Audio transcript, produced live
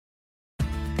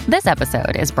This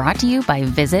episode is brought to you by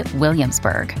Visit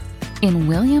Williamsburg. In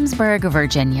Williamsburg,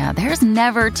 Virginia, there's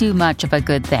never too much of a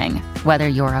good thing. Whether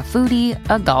you're a foodie,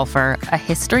 a golfer, a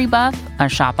history buff, a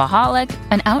shopaholic,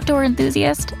 an outdoor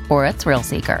enthusiast, or a thrill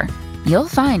seeker, you'll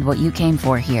find what you came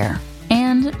for here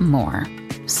and more.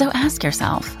 So ask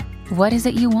yourself, what is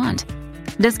it you want?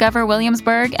 Discover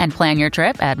Williamsburg and plan your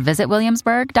trip at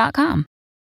visitwilliamsburg.com.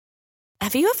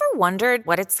 Have you ever wondered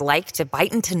what it's like to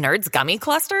bite into Nerds gummy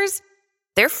clusters?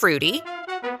 They're fruity.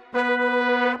 They're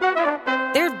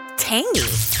tangy.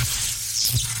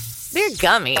 They're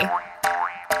gummy.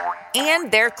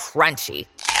 And they're crunchy.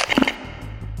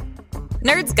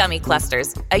 Nerds Gummy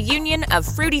Clusters, a union of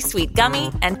fruity sweet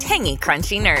gummy and tangy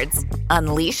crunchy nerds.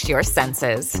 Unleash your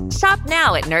senses. Shop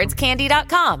now at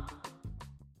nerdscandy.com.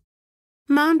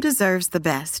 Mom deserves the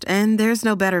best, and there's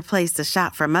no better place to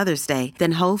shop for Mother's Day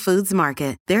than Whole Foods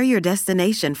Market. They're your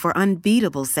destination for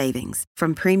unbeatable savings,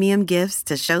 from premium gifts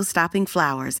to show-stopping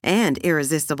flowers and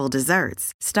irresistible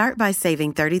desserts. Start by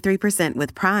saving 33%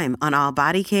 with Prime on all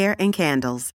body care and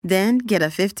candles. Then get a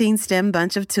 15-stem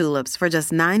bunch of tulips for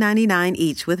just $9.99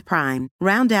 each with Prime.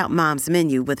 Round out Mom's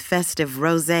menu with festive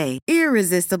rosé,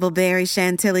 irresistible berry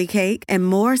chantilly cake, and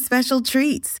more special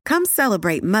treats. Come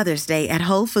celebrate Mother's Day at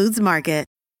Whole Foods Market.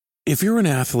 If you're an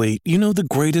athlete, you know the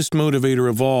greatest motivator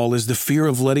of all is the fear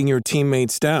of letting your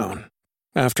teammates down.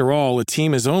 After all, a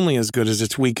team is only as good as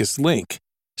its weakest link.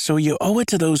 So you owe it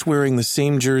to those wearing the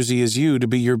same jersey as you to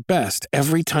be your best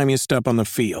every time you step on the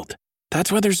field.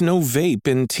 That's why there's no vape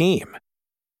in team.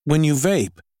 When you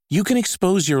vape, you can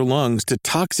expose your lungs to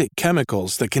toxic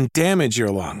chemicals that can damage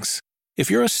your lungs. If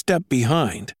you're a step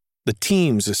behind, the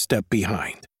team's a step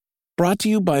behind. Brought to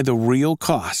you by The Real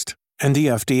Cost and the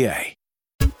FDA.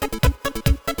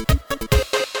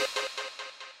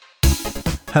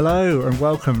 Hello and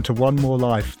welcome to One More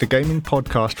Life, the gaming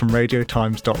podcast from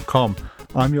radiotimes.com.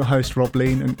 I'm your host Rob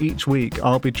Lean, and each week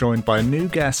I'll be joined by a new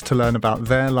guest to learn about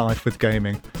their life with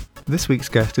gaming. This week's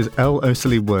guest is Elle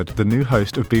Osili-Wood, the new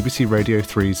host of BBC Radio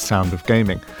 3's Sound of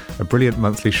Gaming, a brilliant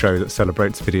monthly show that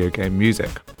celebrates video game music.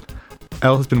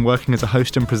 Elle has been working as a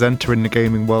host and presenter in the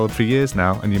gaming world for years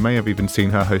now, and you may have even seen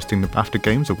her hosting the BAFTA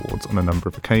Games Awards on a number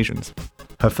of occasions.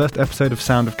 Her first episode of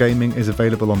Sound of Gaming is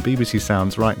available on BBC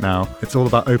Sounds right now. It's all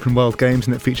about open world games,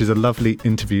 and it features a lovely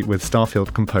interview with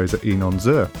Starfield composer Enon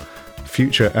Zur.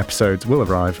 Future episodes will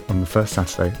arrive on the first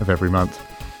Saturday of every month.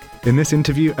 In this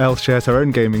interview, Elle shares her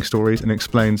own gaming stories and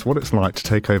explains what it's like to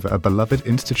take over a beloved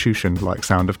institution like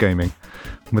Sound of Gaming.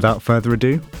 Without further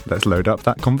ado, let's load up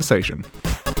that conversation.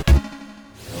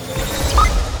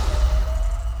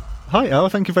 Hi, Elle.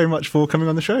 Thank you very much for coming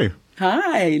on the show.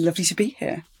 Hi, lovely to be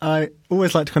here. I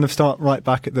always like to kind of start right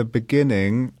back at the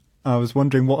beginning. I was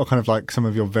wondering what are kind of like some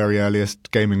of your very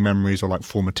earliest gaming memories or like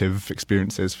formative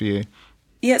experiences for you?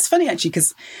 Yeah, it's funny actually,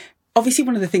 because obviously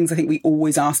one of the things I think we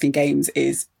always ask in games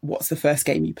is, what's the first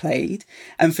game you played?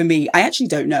 And for me, I actually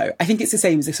don't know. I think it's the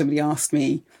same as if somebody asked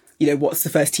me, you know, what's the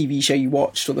first TV show you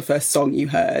watched or the first song you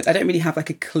heard? I don't really have like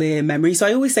a clear memory. So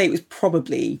I always say it was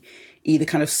probably either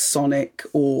kind of Sonic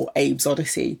or Abe's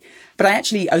Odyssey. But I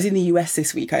was in the US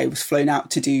this week. I was flown out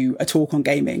to do a talk on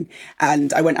gaming,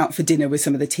 and I went out for dinner with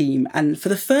some of the team. And for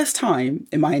the first time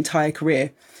in my entire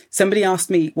career, somebody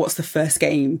asked me, what's the first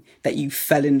game that you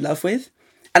fell in love with?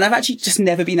 And I've actually just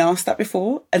never been asked that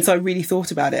before. And so I really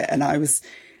thought about it, and I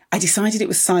decided it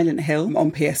was Silent Hill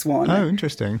on PS1. Oh,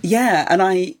 interesting. Yeah,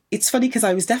 and it's funny because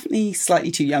I was definitely slightly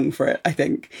too young for it, I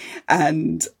think.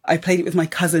 And I played it with my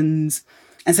cousins.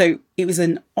 And so it was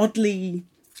an oddly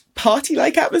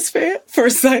party-like atmosphere for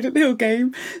a Silent Hill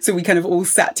game. So we kind of all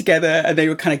sat together and they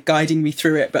were kind of guiding me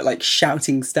through it, but like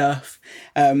shouting stuff.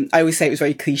 I always say it was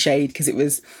very cliched because it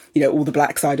was, you know, all the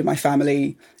black side of my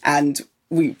family. And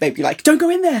they'd be like, don't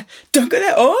go in there,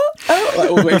 oh,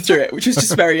 like all the way through it, which was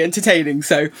just very entertaining.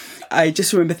 So I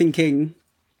just remember thinking,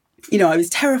 you know, I was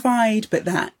terrified, but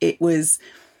that it was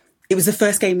the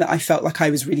first game that I felt like I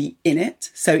was really in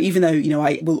it. So even though, you know,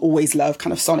 I will always love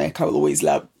kind of Sonic, I will always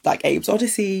love like Abe's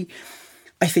Odyssey,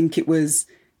 I think it was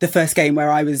the first game where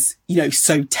I was, you know,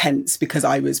 so tense because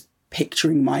I was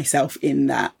picturing myself in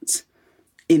that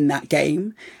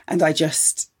game. And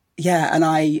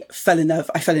I fell in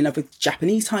love. I fell in love with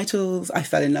Japanese titles. I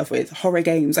fell in love with horror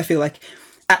games. I feel like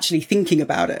actually thinking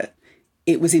about it,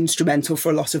 it was instrumental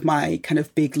for a lot of my kind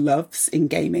of big loves in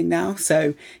gaming now.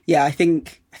 So yeah, I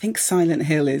think Silent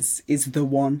Hill is the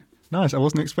one. Nice. I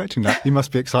wasn't expecting that. You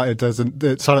must be excited as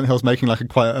Silent Hill's making like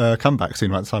quite a comeback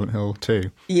soon, like Silent Hill 2.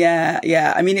 Yeah.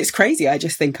 I mean, it's crazy. I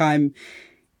just think I'm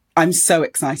so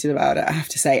excited about it, I have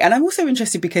to say. And I'm also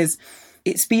interested because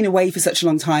it's been away for such a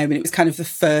long time and it was kind of the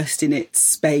first in its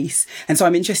space. And so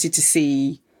I'm interested to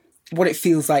see what it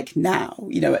feels like now,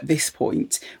 you know, at this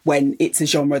point, when it's a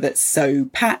genre that's so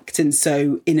packed and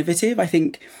so innovative. I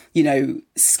think, you know,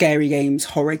 scary games,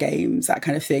 horror games, that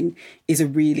kind of thing is a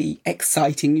really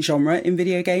exciting genre in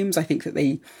video games. I think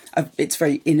that it's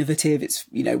very innovative. It's,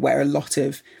 you know, where a lot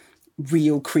of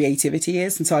real creativity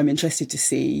is. And so I'm interested to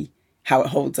see how it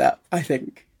holds up, I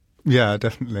think. Yeah,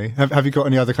 definitely. Have you got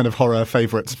any other kind of horror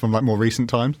favourites from like more recent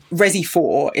times? Resi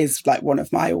 4 is like one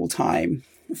of my all-time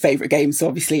favourite games, so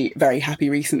obviously very happy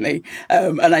recently.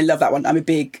 And I love that one. I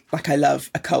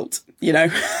love occult, you know.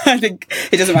 I think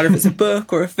it doesn't matter if it's a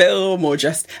book or a film or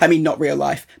just, I mean, not real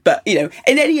life, but, you know,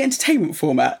 in any entertainment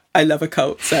format, I love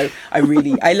occult. So I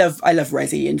love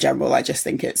Resi in general. I just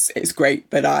think it's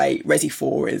great, but Resi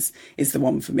 4 is the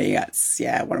one for me. That's,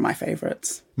 one of my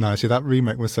favourites. No, see, that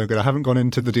remake was so good. I haven't gone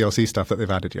into the DLC stuff that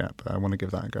they've added yet, but I want to give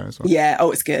that a go as well. Yeah,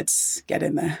 it's good. Get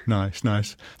in there. Nice.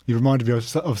 You reminded me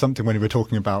of something when you were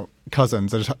talking about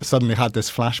cousins. I just suddenly had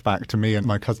this flashback to me and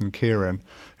my cousin Kieran,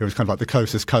 who was kind of like the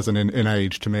closest cousin in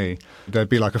age to me. There'd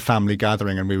be like a family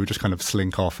gathering and we would just kind of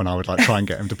slink off, and I would like try and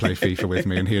get him to play FIFA with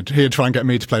me, and he'd try and get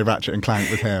me to play Ratchet and Clank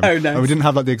with him. Oh, nice. And we didn't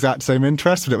have like the exact same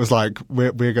interest, but it was like,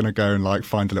 we're going to go and like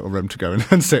find a little room to go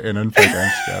and sit in and play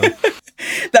games together.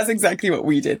 That's exactly what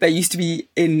we did. There used to be,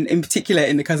 in particular,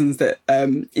 in the cousins that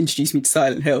introduced me to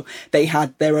Silent Hill, they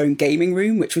had their own gaming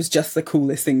room, which was just the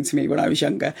coolest thing to me when I was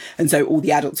younger. And so all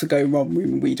the adults would go in one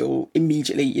room and we'd all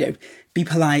immediately, you know, be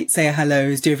polite, say our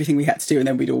hellos, do everything we had to do, and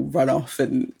then we'd all run off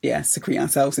and, secrete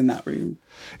ourselves in that room.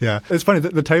 Yeah, it's funny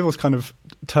that the tables kind of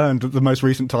turned the most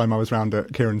recent time I was round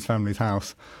at Kieran's family's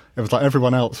house. It was like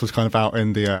everyone else was kind of out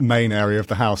in the main area of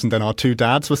the house, and then our two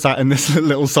dads were sat in this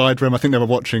little side room. I think they were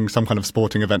watching some kind of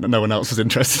sporting event that no one else was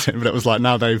interested in, but it was like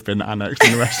now they've been annexed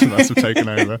and the rest of us have taken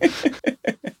over.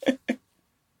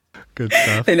 Good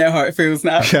stuff. They know how it feels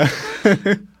now. Yeah.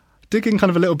 Digging kind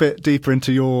of a little bit deeper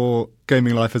into your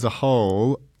gaming life as a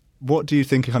whole, what do you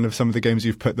think are kind of some of the games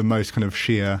you've put the most kind of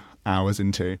sheer hours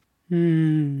into?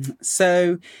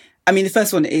 So, I mean, the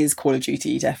first one is Call of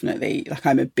Duty, definitely. Like,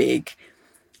 I'm a big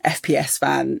FPS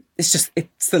fan. It's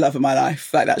the love of my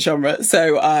life, like that genre.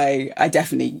 So I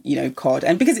definitely, you know, COD.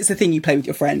 And because it's a thing you play with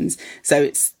your friends, so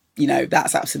it's, you know,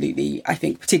 that's absolutely, I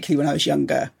think, particularly when I was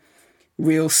younger,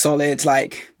 real solid,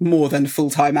 like more than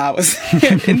full-time hours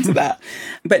into that.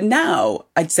 But now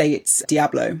I'd say it's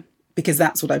Diablo, because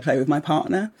that's what I play with my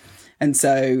partner. And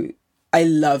so I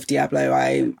love Diablo.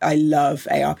 I love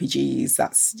ARPGs.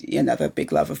 That's another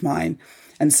big love of mine.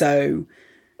 And so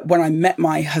when I met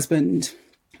my husband,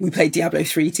 we played Diablo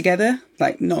 3 together,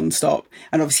 like non-stop.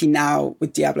 And obviously now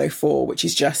with Diablo 4, which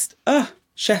is just,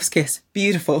 chef's kiss,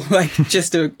 beautiful, like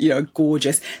just a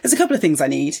gorgeous. There's a couple of things I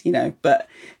need, you know, but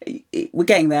we're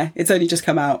getting there. It's only just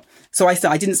come out. So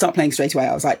I didn't start playing straight away.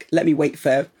 I was like, let me wait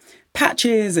for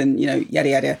patches and, you know, yada,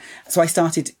 yada. So I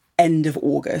started end of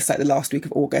August, like the last week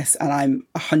of August, and I'm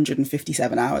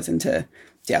 157 hours into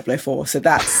Diablo 4. So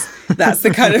that's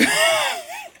the kind of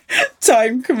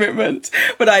time commitment.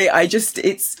 But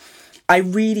I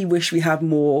really wish we had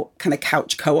more kind of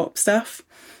couch co-op stuff.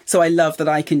 So I love that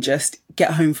I can just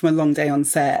get home from a long day on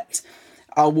set.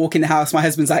 I'll walk in the house. My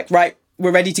husband's like, right,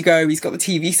 we're ready to go. He's got the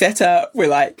TV set up. We're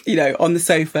like, you know, on the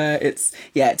sofa. It's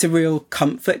a real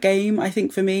comfort game. I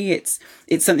think for me, it's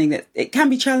something that it can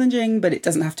be challenging, but it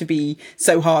doesn't have to be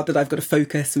so hard that I've got to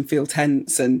focus and feel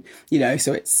tense. And, you know,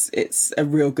 so it's a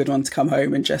real good one to come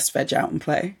home and just veg out and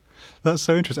play. That's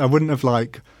so interesting. I wouldn't have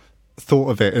thought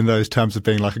of it in those terms of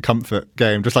being like a comfort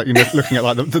game, just like, you know, looking at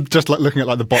like looking at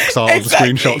like the box art,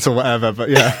 exactly. The screenshots or whatever. But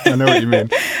yeah, I know what you mean.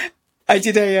 I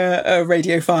did a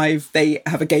Radio 5, they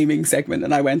have a gaming segment,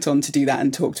 and I went on to do that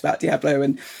and talked about Diablo,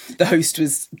 and the host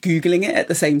was Googling it at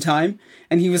the same time,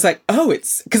 and he was like,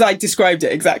 it's, because I described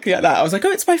it exactly like that. I was like,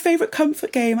 it's my favourite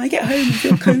comfort game. I get home and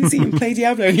feel cosy and play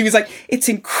Diablo. And he was like, it's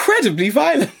incredibly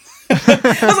violent.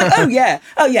 I was like, oh yeah,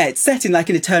 it's set in like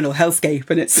an eternal hellscape,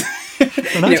 and it's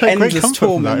endless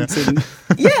torment, that,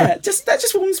 yeah. And that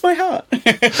just warms my heart.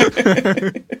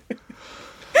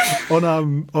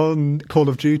 On Call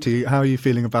of Duty, how are you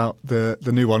feeling about the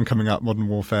new one coming up, Modern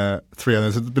Warfare 3? And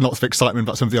there's been lots of excitement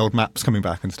about some of the old maps coming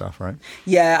back and stuff, right?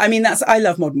 Yeah, I mean, I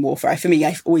love Modern Warfare. For me,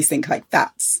 I always think like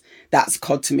that's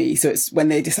COD to me. So it's when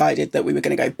they decided that we were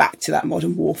going to go back to that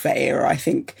Modern Warfare era, I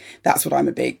think that's what I'm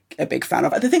a big fan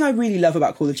of. The thing I really love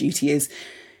about Call of Duty is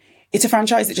it's a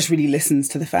franchise that just really listens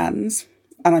to the fans.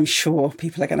 And I'm sure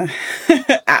people are going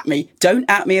to at me. Don't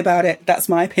at me about it. That's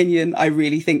my opinion. I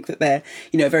really think that they're,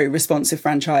 you know, a very responsive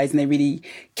franchise, and they really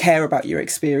care about your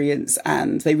experience,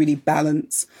 and they really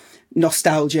balance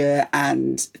nostalgia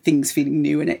and things feeling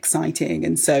new and exciting.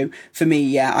 And so for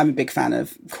me, I'm a big fan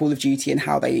of Call of Duty and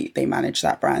how they manage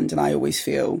that brand. And I always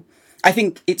feel I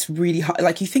think it's really hard.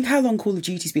 Like, you think how long Call of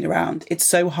Duty's been around. It's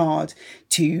so hard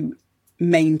to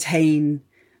maintain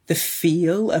the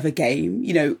feel of a game.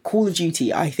 You know, Call of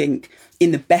Duty, I think,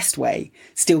 in the best way,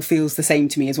 still feels the same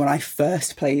to me as when I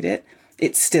first played it.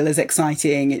 It's still as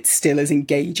exciting, it's still as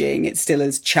engaging, it's still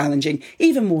as challenging,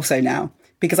 even more so now,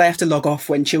 because I have to log off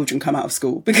when children come out of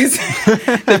school because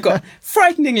they've got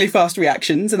frighteningly fast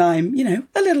reactions and I'm, you know,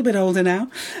 a little bit older now.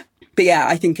 But yeah,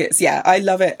 I think I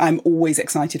love it. I'm always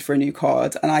excited for a new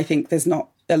COD. And I think there's not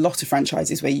a lot of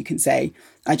franchises where you can say,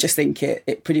 I just think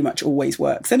it pretty much always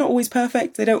works. They're not always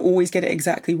perfect. They don't always get it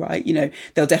exactly right. You know,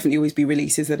 there'll definitely always be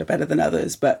releases that are better than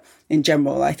others. But in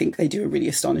general, I think they do a really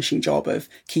astonishing job of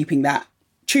keeping that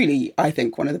truly, I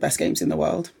think, one of the best games in the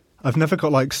world. I've never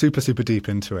got like super deep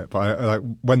into it, but I, like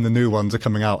when the new ones are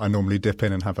coming out, I normally dip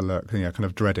in and have a look. You know, kind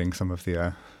of dreading some of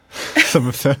the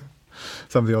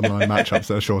online matchups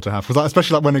that are sure to have. Because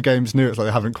especially like when a game's new, it's like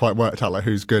they haven't quite worked out like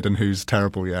who's good and who's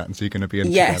terrible yet, and so you're going to be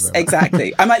in. Yes, together.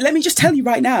 exactly. I'm like, let me just tell you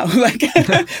right now, like,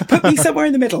 put me somewhere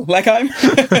in the middle. Like, I'm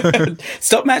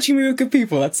stop matching me with good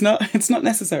people. It's not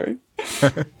necessary.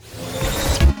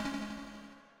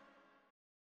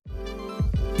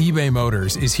 eBay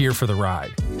Motors is here for the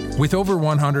ride. With over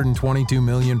 122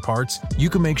 million parts, you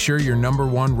can make sure your number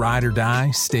one ride or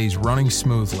die stays running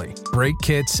smoothly. Brake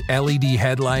kits, LED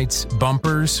headlights,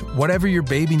 bumpers, whatever your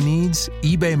baby needs,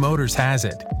 eBay Motors has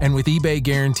it. And with eBay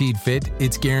Guaranteed Fit,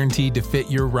 it's guaranteed to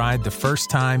fit your ride the first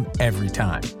time, every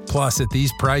time. Plus, at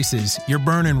these prices, you're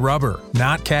burning rubber,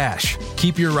 not cash.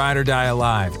 Keep your ride or die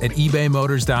alive at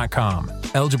ebaymotors.com.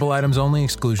 Eligible items only.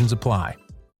 Exclusions apply.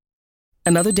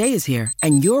 Another day is here,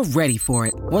 and you're ready for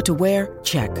it. What to wear?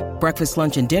 Check. Breakfast,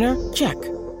 lunch, and dinner? Check.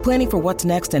 Planning for what's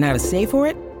next and how to save for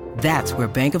it? That's where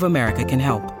Bank of America can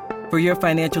help. For your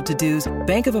financial to-dos,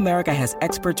 Bank of America has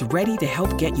experts ready to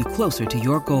help get you closer to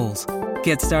your goals.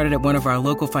 Get started at one of our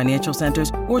local financial centers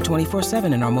or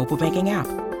 24/7 in our mobile banking app.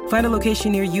 Find a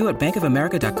location near you at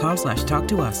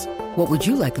bankofamerica.com/talktous. What would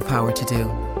you like the power to do?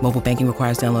 Mobile banking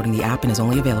requires downloading the app and is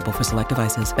only available for select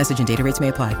devices. Message and data rates may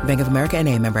apply. Bank of America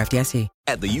NA, member FDIC.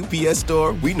 At the UPS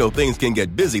Store, we know things can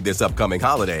get busy this upcoming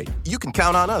holiday. You can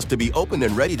count on us to be open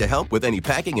and ready to help with any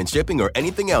packing and shipping or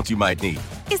anything else you might need.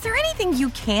 Is there anything you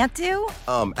can't do?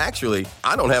 Actually,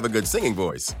 I don't have a good singing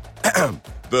voice.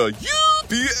 The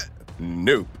UPS...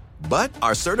 Nope. But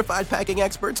our certified packing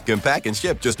experts can pack and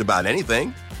ship just about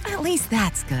anything. At least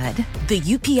that's good. The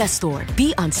UPS Store.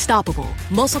 Be unstoppable.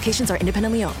 Most locations are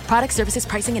independently owned. Product, services,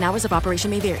 pricing, and hours of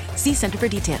operation may vary. See Center for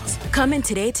details. Come in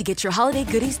today to get your holiday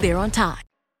goodies there on time.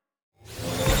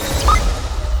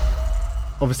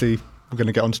 Obviously, we're going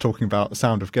to get on to talking about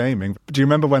Sound of Gaming. Do you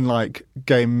remember when like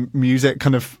game music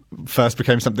kind of first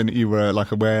became something that you were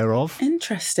like aware of?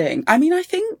 Interesting. I mean, I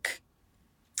can't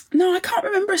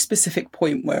remember a specific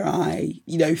point where I,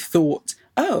 thought,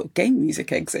 oh, game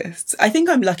music exists. I think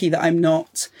I'm lucky that I'm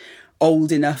not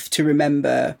old enough to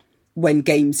remember when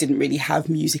games didn't really have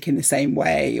music in the same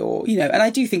way and I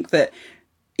do think that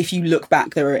if you look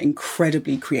back, there are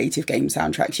incredibly creative game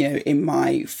soundtracks. In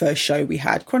my first show, we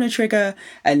had Chrono Trigger.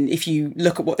 And if you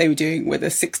look at what they were doing with a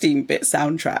 16-bit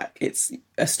soundtrack, it's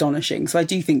astonishing. So I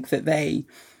do think that they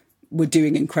were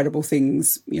doing incredible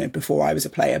things, before I was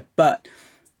a player. But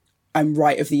I'm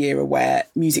right of the era where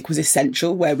music was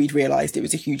essential, where we'd realised it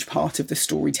was a huge part of the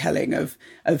storytelling of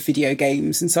video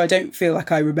games. And so I don't feel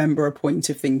like I remember a point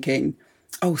of thinking,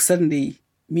 oh, suddenly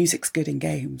music's good in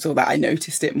games, or that I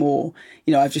noticed it more.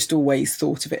 I've just always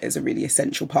thought of it as a really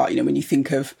essential part. When you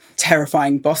think of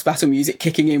terrifying boss battle music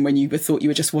kicking in when you thought you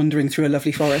were just wandering through a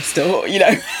lovely forest, or,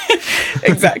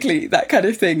 exactly that kind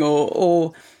of thing,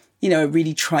 or a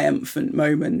really triumphant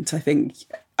moment. I think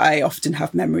I often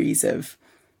have memories of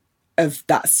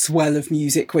that swell of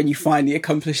music when you finally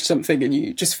accomplish something and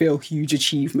you just feel huge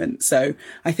achievement. So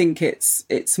I think it's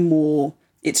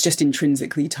just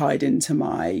intrinsically tied into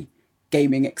my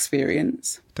gaming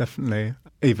experience. Definitely.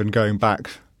 Even going back,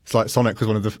 it's like Sonic was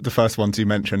one of the first ones you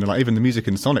mentioned, and like even the music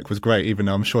in Sonic was great, even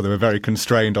though I'm sure they were very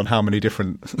constrained on how many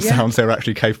different sounds they were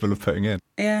actually capable of putting in.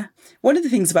 Yeah. One of the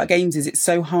things about games is it's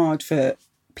so hard for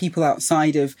people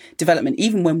outside of development,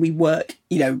 even when we work,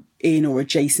 in or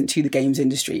adjacent to the games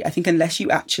industry. I think unless you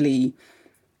actually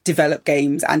develop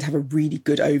games and have a really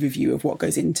good overview of what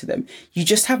goes into them, you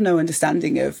just have no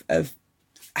understanding of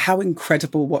how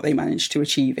incredible what they managed to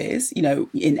achieve is,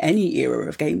 in any era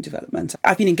of game development.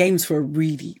 I've been in games for a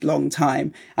really long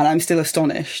time, and I'm still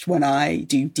astonished when I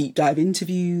do deep dive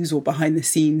interviews or behind the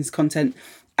scenes content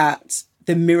at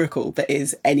the miracle that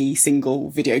is any single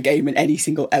video game and any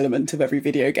single element of every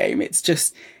video game.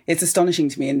 It's astonishing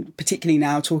to me, and particularly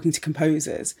now talking to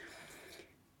composers.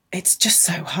 it's just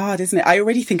so hard, isn't it? I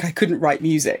already think I couldn't write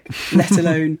music, let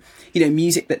alone,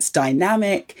 music that's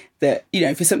dynamic, that,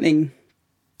 for something.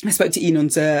 I spoke to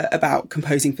Inonza about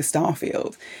composing for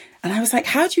Starfield. And I was like,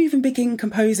 how do you even begin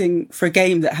composing for a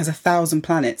game that has 1,000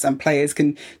 planets and players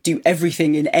can do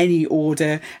everything in any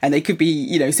order? And they could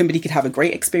be, somebody could have a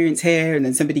great experience here and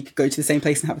then somebody could go to the same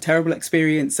place and have a terrible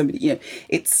experience. Somebody,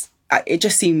 it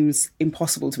just seems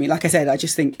impossible to me. Like I said, I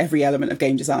just think every element of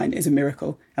game design is a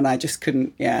miracle. And I just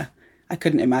couldn't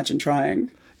imagine trying.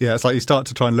 Yeah, it's like you start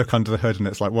to try and look under the hood and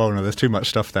it's like, well, no, there's too much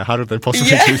stuff there. How did they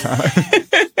possibly do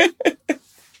that?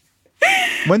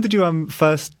 When did you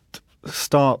first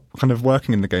start kind of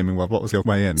working in the gaming world? What was your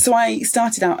way in? So I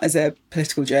started out as a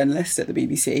political journalist at the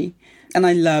BBC, and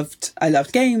I loved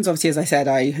games. Obviously, as I said,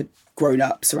 I had grown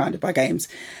up surrounded by games.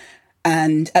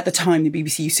 And at the time, the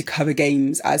BBC used to cover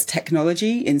games as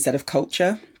technology instead of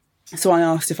culture. So I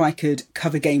asked if I could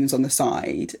cover games on the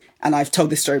side. And I've told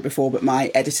this story before, but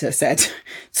my editor said,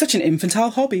 such an infantile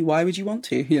hobby. Why would you want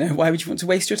to? Why would you want to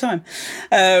waste your time?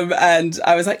 And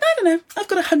I was like, I don't know. I've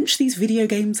got a hunch these video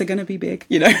games are going to be big,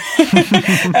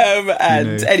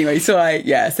 Anyway,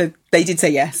 so they did say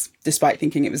yes, despite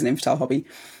thinking it was an infantile hobby.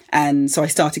 And so I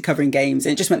started covering games.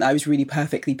 And it just meant that I was really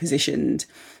perfectly positioned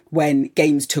when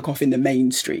games took off in the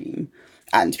mainstream.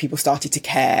 And people started to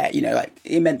care,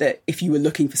 it meant that if you were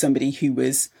looking for somebody who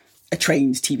was a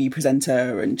trained TV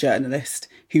presenter and journalist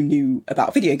who knew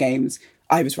about video games,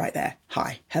 I was right there.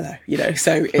 Hi, hello,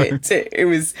 So it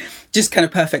was just kind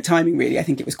of perfect timing, really. I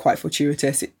think it was quite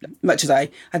fortuitous. Much as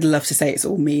I'd love to say it's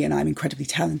all me and I'm incredibly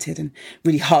talented and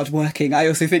really hardworking, I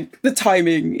also think the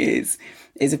timing is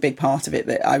a big part of it,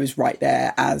 that I was right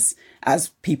there as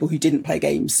people who didn't play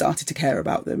games started to care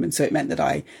about them. And so it meant that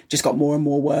I just got more and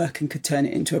more work and could turn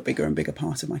it into a bigger and bigger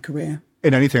part of my career.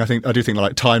 In anything, I do think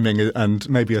like timing and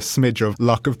maybe a smidge of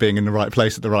luck of being in the right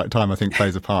place at the right time, I think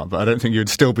plays a part. But I don't think you'd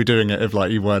still be doing it if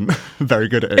like you weren't very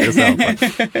good at it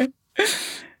yourself.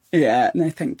 Yeah,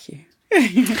 no, thank you.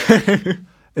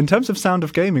 In terms of Sound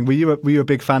of Gaming, were you a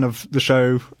big fan of the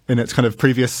show in its kind of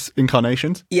previous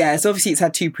incarnations? Yeah, so obviously it's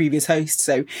had two previous hosts.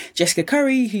 So Jessica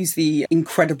Curry, who's the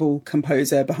incredible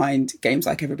composer behind games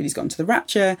like Everybody's Gone to the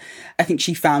Rapture. I think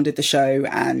she founded the show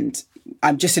and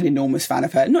I'm just an enormous fan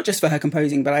of her, not just for her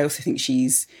composing, but I also think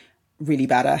she's really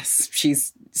badass.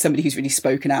 She's somebody who's really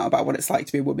spoken out about what it's like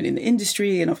to be a woman in the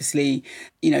industry. And obviously,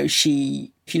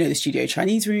 she, if you know the Studio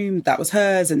Chinese Room, that was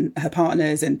hers and her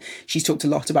partners. And she's talked a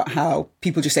lot about how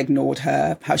people just ignored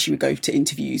her, how she would go to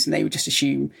interviews and they would just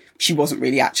assume she wasn't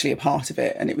really actually a part of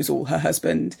it. And it was all her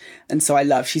husband. And so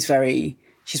she's very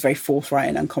forthright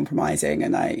and uncompromising.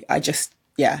 And I just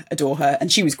adore her.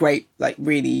 And she was great, like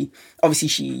really,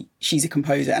 obviously she's a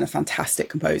composer and a fantastic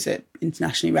composer,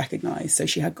 internationally recognised. So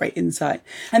she had great insight.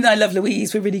 And then I love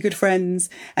Louise, we're really good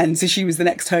friends. And so she was the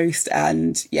next host.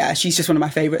 And yeah, she's just one of my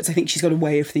favourites. I think she's got a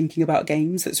way of thinking about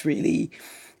games that's really,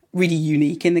 really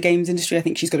unique in the games industry. I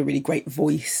think she's got a really great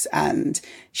voice and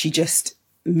she just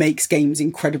makes games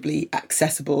incredibly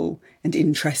accessible and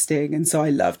interesting. And so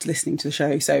I loved listening to the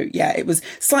show. So yeah, it was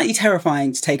slightly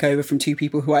terrifying to take over from two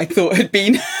people who I thought had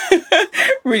been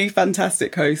really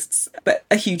fantastic hosts, but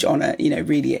a huge honour,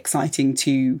 really exciting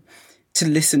to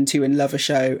listen to and love a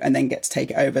show and then get to take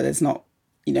it over. There's not,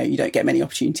 you don't get many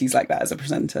opportunities like that as a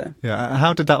presenter. Yeah.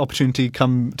 How did that opportunity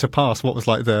come to pass? What was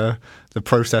like the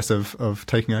process of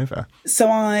taking over? So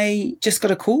I just got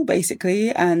a call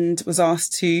basically and was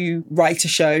asked to write a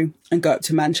show and go up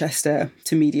to Manchester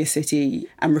to Media City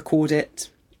and record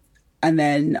it. And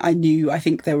then I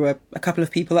think there were a couple of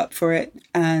people up for it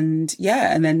and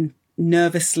then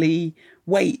nervously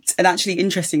wait. And actually,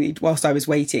 interestingly, whilst I was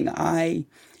waiting, I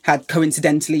had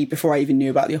coincidentally, before I even knew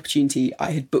about the opportunity,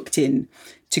 I had booked in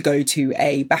to go to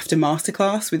a BAFTA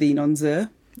masterclass with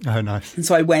Inonza. Oh, nice. And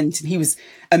so I went and he was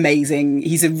amazing.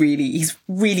 He's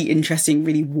really interesting,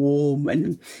 really warm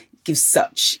and gives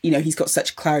such, he's got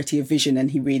such clarity of vision and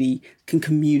he really can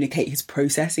communicate his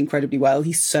process incredibly well.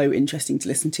 He's so interesting to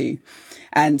listen to.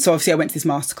 And so obviously I went to this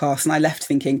masterclass and I left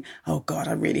thinking, oh God,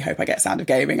 I really hope I get Sound of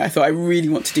Gaming. I thought I really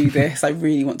want to do this. I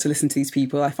really want to listen to these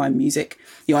people. I find music,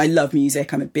 I love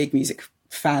music. I'm a big music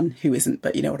fan. Who isn't,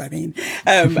 but you know what I mean?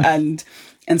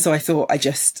 And so I thought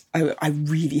I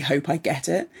really hope I get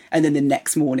it. And then the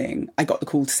next morning I got the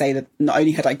call to say that not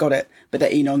only had I got it, but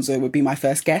that Inonza would be my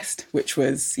first guest, which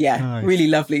was, nice. Really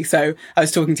lovely. So I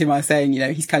was talking to him, I was saying,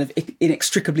 he's kind of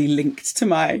inextricably linked to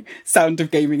my Sound of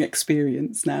Gaming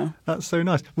experience now. That's so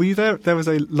nice. Were you there? There was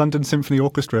a London Symphony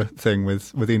Orchestra thing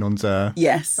with Inonza.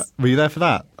 Yes. Were you there for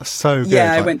that? So good.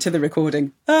 Yeah, I went to the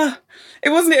recording.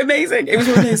 Wasn't it amazing? It was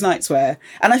one of those nights where,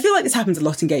 and I feel like this happens a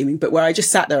lot in gaming, but where I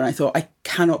just sat there and I thought, I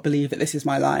cannot believe that this is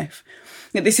my life.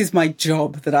 this is my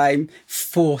job, that I'm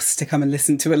forced to come and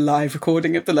listen to a live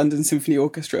recording of the London Symphony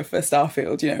Orchestra for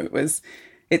Starfield. You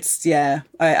know,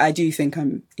 I do think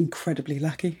I'm incredibly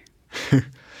lucky.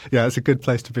 Yeah, it's a good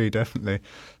place to be, definitely.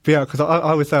 But yeah, because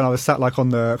I was there and I was sat like on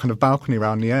the kind of balcony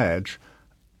around the edge.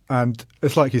 And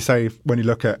it's like you say, when you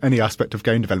look at any aspect of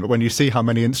game development, when you see how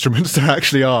many instruments there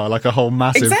actually are, like a whole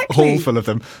massive hall full of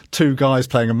them, 2 guys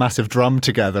playing a massive drum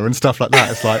together and stuff like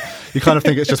that. It's like, you kind of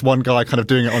think it's just one guy kind of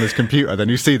doing it on his computer. Then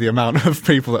you see the amount of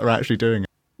people that are actually doing it.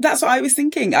 That's what I was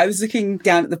thinking. I was looking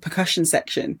down at the percussion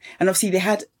section, and obviously they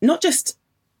had not just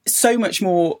so much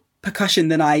more percussion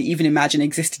than I even imagined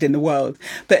existed in the world,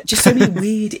 but just so many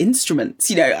weird instruments.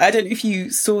 You know, I don't know if you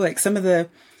saw like some of the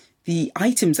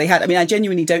items they had. I mean, I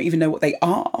genuinely don't even know what they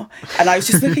are. And I was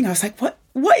just looking, I was like,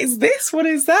 what is this? What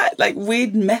is that? Like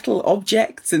weird metal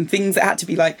objects and things that had to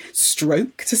be like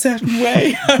stroked a certain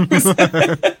way.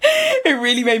 It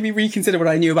really made me reconsider what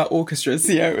I knew about orchestras.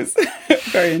 You know, it was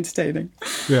very entertaining.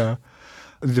 Yeah.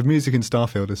 The music in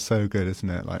Starfield is so good, isn't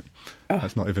it? Like,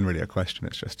 that's not even really a question.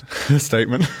 It's just a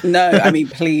statement. No, I mean,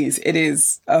 please, it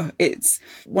is. It's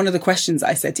one of the questions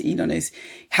I said to Enon is,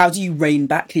 how do you rein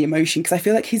back the emotion? Because I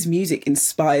feel like his music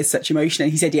inspires such emotion.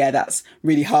 And he said, yeah, that's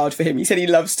really hard for him. He said he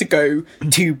loves to go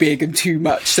too big and too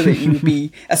much so that he would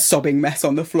be a sobbing mess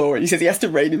on the floor. And he says he has to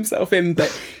rein himself in.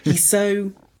 But his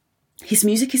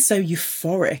music is so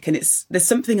euphoric. And there's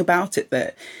something about it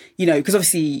that, you know, because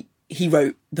obviously he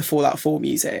wrote the Fallout 4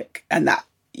 music and that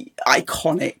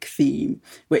iconic theme,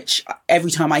 which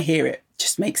every time I hear it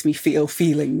just makes me feel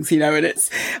feelings, you know, and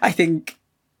I think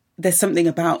there's something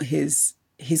about his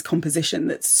composition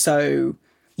that's so,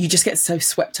 you just get so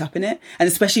swept up in it. And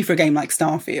especially for a game like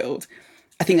Starfield,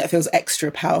 I think that feels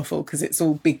extra powerful because it's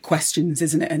all big questions,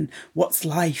 isn't it? And what's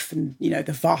life and, you know,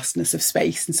 the vastness of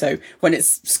space. And so when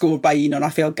it's scored by Enon,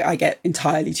 I feel I get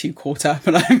entirely too caught up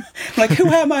and I'm like, who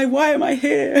am I? Why am I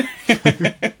here?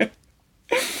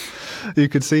 You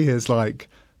could see his like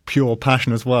pure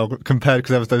passion as well compared,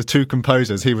 because there was those 2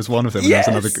 composers. He was one of them. Yes.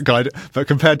 And there was another guy, but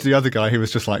compared to the other guy, he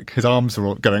was just like, his arms were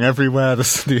all going everywhere.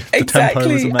 The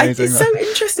tempo was amazing. It's so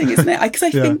interesting, isn't it? Because I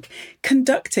think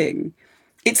conducting,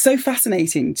 it's so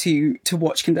fascinating to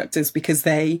watch conductors because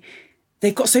they've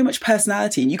got so much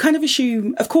personality, and you kind of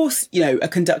assume, of course, you know, a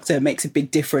conductor makes a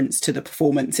big difference to the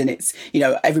performance, and it's, you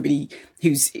know, everybody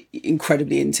who's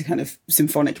incredibly into kind of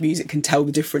symphonic music can tell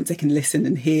the difference. They can listen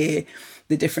and hear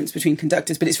the difference between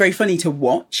conductors, but it's very funny to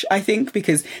watch, I think,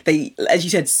 because they, as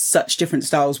you said, such different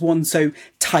styles. One so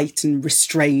tight and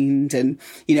restrained and,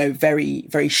 you know, very,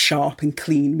 very sharp and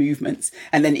clean movements.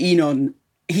 And then Enon,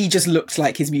 he just looked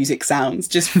like his music sounds,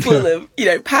 just full of, you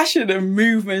know, passion and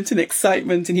movement and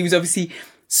excitement. And he was obviously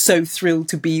so thrilled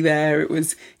to be there. It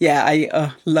was, yeah,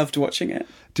 I loved watching it.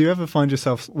 Do you ever find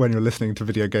yourself, when you're listening to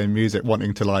video game music,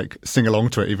 wanting to like sing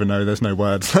along to it, even though there's no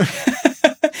words?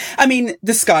 I mean,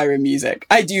 the Skyrim music,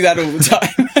 I do that all the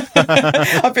time.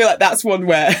 I feel like that's one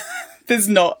where there's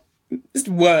not just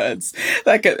words,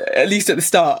 like at least at the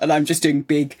start, and I'm just doing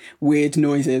big, weird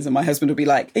noises. And my husband will be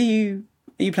like, Are you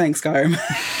playing Skyrim?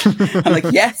 I'm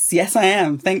like, yes, I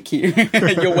am. Thank you.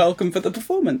 You're welcome for the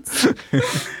performance.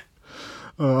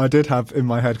 I did have in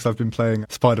my head, because I've been playing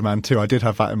Spider-Man 2, I did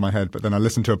have that in my head, but then I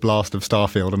listened to a blast of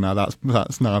Starfield, and now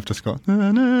that's now I've just got...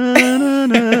 Na, na, na,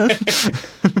 na.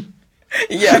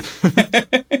 Yeah.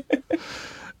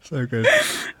 So good.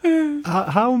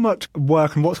 How much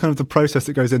work and what's kind of the process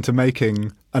that goes into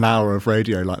making an hour of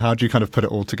radio? Like, how do you kind of put it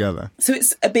all together? So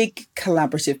it's a big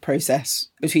collaborative process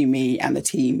between me and the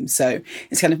team. So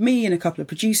it's kind of me and a couple of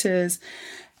producers,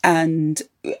 and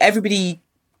everybody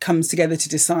comes together to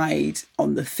decide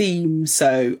on the theme.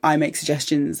 So I make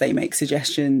suggestions, they make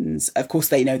suggestions. Of course,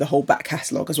 they know the whole back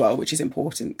catalogue as well, which is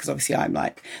important, because obviously I'm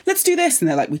like, let's do this. And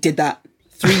they're like, we did that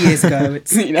 3 years ago.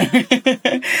 It's, you know.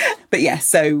 But yeah,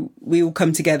 so we all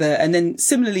come together. And then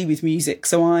similarly with music,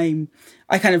 so I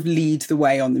kind of lead the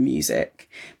way on the music,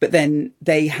 but then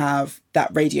they have that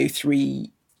Radio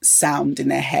 3 sound in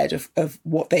their head of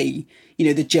what they, you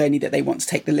know, the journey that they want to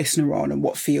take the listener on and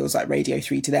what feels like Radio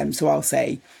 3 to them. So I'll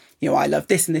say, you know, I love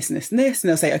this and this and this and this. And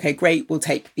they'll say, okay, great, we'll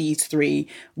take these 3.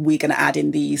 We're going to add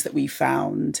in these that we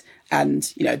found.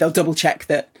 And, you know, they'll double check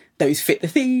that those fit the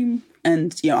theme.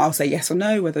 And, you know, I'll say yes or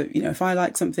no, whether, you know, if I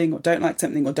like something or don't like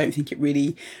something or don't think it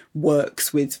really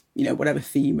works with, you know, whatever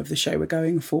theme of the show we're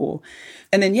going for.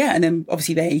 And then, yeah, and then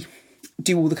obviously they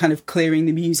do all the kind of clearing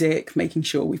the music, making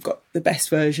sure we've got the best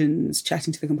versions,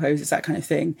 chatting to the composers, that kind of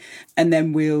thing. And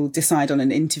then we'll decide on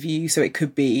an interview. So it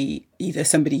could be either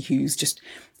somebody who's just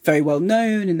very well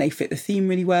known and they fit the theme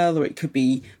really well, or it could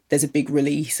be there's a big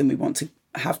release and we want to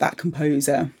have that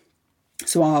composer.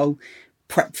 So I'll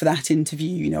prep for that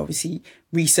interview, obviously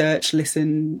research,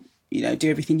 listen, do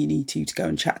everything you need to go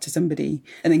and chat to somebody,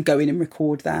 and then go in and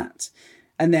record that.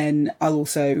 And then I'll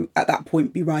also, at that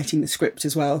point, be writing the script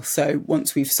as well. So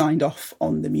once we've signed off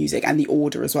on the music and the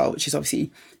order as well, which is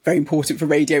obviously very important for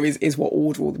radio, is what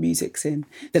order all the music's in,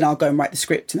 then I'll go and write the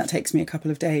script, and that takes me a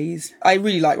couple of days. I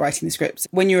really like writing the scripts.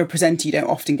 When you're a presenter, you don't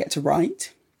often get to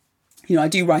write. I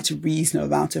do write a reasonable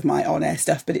amount of my on-air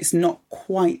stuff, but it's not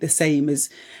quite the same as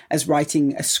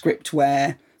writing a script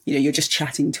where, you're just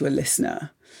chatting to a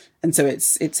listener. And so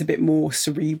it's a bit more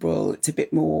cerebral. It's a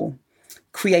bit more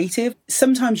creative.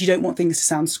 Sometimes you don't want things to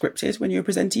sound scripted when you're a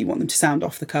presenter. You want them to sound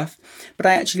off the cuff. But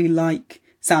I actually like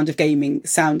Sound of Gaming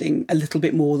sounding a little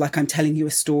bit more like I'm telling you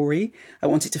a story. I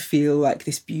want it to feel like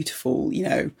this beautiful,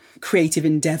 creative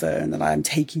endeavour, and that I'm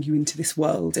taking you into this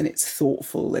world, and it's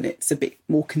thoughtful and it's a bit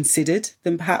more considered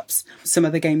than perhaps some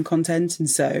other game content. And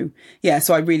so,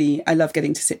 so I love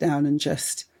getting to sit down and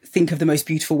just think of the most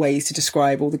beautiful ways to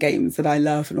describe all the games that I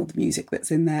love and all the music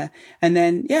that's in there. And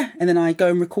then, I go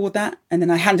and record that, and then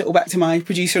I hand it all back to my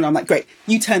producer, and I'm like, great,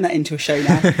 you turn that into a show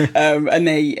now.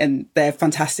 And they're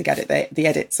fantastic at it. The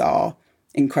edits are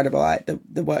incredible.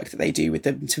 The work that they do with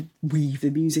them to weave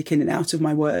the music in and out of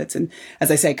my words. And as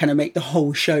I say, kind of make the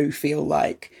whole show feel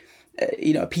like,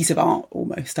 a piece of art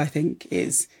almost, I think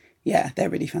is, they're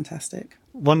really fantastic.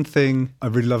 One thing I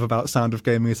really love about Sound of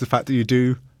Gaming is the fact that you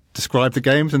do describe the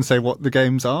games and say what the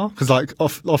games are, because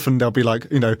often there'll be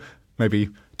maybe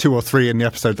 2 or 3 in the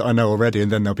episode that I know already, and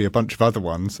then there'll be a bunch of other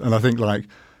ones. And I think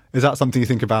is that something you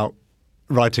think about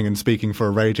writing and speaking for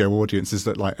a radio audience, is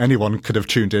that anyone could have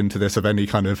tuned into this of any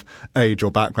kind of age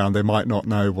or background? They might not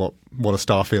know what a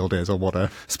Starfield is or what a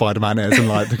Spider-Man is, and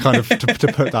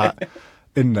to put that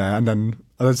in there. And then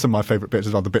some of my favourite bits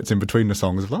as well, the bits in between the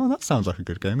songs. That sounds like a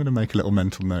good game. I'm going to make a little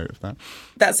mental note of that.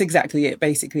 That's exactly it.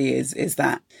 Basically, is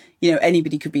that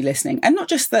anybody could be listening, and not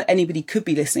just that anybody could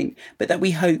be listening, but that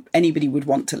we hope anybody would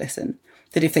want to listen.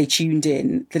 That if they tuned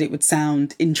in, that it would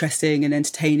sound interesting and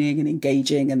entertaining and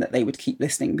engaging, and that they would keep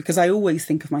listening. Because I always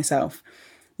think of myself,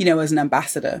 as an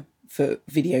ambassador for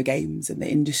video games and the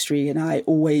industry, and I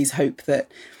always hope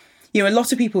that a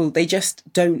lot of people, they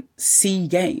just don't see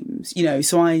games,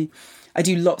 so I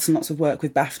do lots and lots of work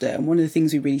with BAFTA, and one of the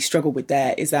things we really struggle with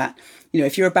there is that,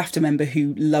 if you're a BAFTA member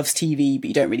who loves TV but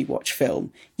you don't really watch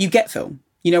film, you get film.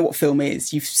 You know what film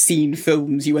is. You've seen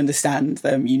films, you understand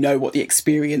them, you know what the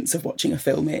experience of watching a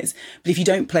film is. But if you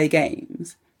don't play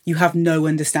games, you have no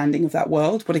understanding of that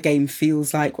world, what a game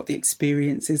feels like, what the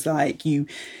experience is like. You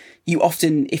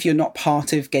often, if you're not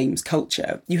part of games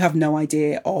culture, you have no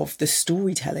idea of the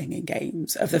storytelling in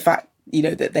games, of the fact,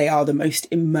 that they are the most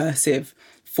immersive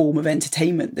form of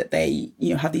entertainment, that they,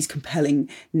 have these compelling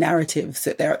narratives,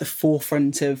 that they're at the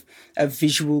forefront of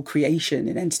visual creation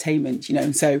and entertainment,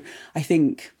 And so I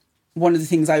think one of the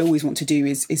things I always want to do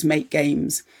is make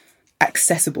games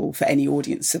accessible for any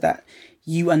audience, so that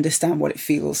you understand what it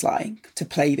feels like to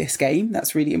play this game.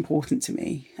 That's really important to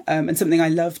me. And something I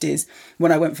loved is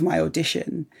when I went for my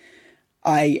audition,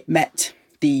 I met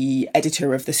the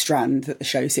editor of the strand that the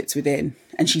show sits within.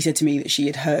 And she said to me that she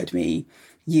had heard me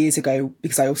years ago,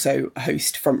 because I also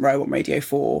host Front Row on Radio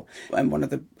 4. I'm one of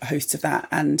the hosts of that.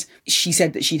 And she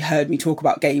said that she'd heard me talk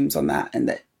about games on that, and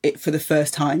that it, for the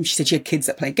first time, she said she had kids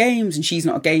that play games, and she's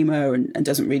not a gamer and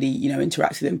doesn't really,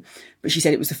 interact with them. But she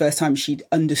said it was the first time she'd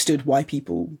understood why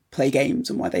people play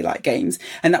games and why they like games.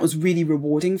 And that was really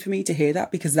rewarding for me to hear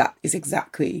that, because that is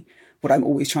exactly what I'm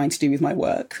always trying to do with my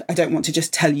work. I don't want to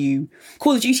just tell you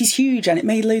Call of Duty's huge and it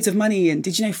made loads of money, and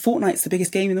did you know Fortnite's the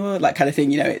biggest game in the world, like kind of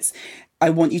thing. I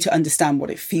want you to understand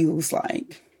what it feels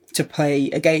like to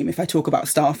play a game. If I talk about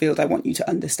Starfield, I want you to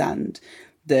understand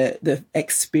the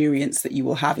experience that you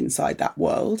will have inside that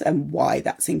world and why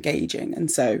that's engaging.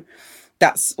 And so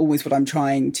that's always what I'm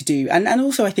trying to do. And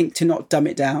also, I think, to not dumb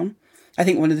it down. I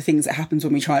think one of the things that happens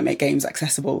when we try and make games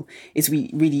accessible is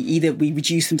we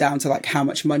reduce them down to how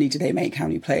much money do they make, how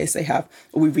many players they have,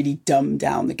 or we really dumb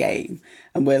down the game.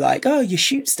 And we're like, oh, you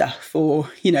shoot stuff,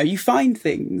 or, you find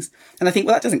things. And I think,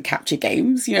 well, that doesn't capture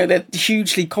games. They're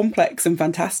hugely complex and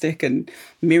fantastic and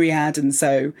myriad. And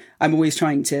so I'm always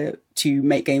trying to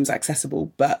make games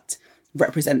accessible, but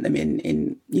represent them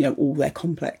in all their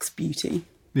complex beauty.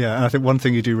 Yeah, and I think one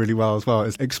thing you do really well as well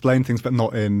is explain things, but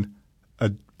not in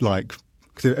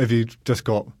if you just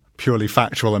got purely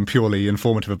factual and purely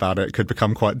informative about it, it could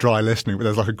become quite dry listening. But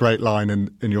there's a great line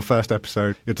in your first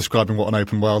episode, you're describing what an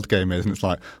open world game is, and it's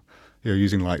you're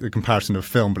using like the comparison of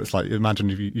film, but it's like, imagine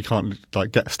if you can't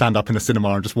like stand up in a cinema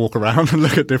and just walk around and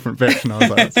look at different bits. And I was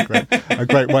like, that's a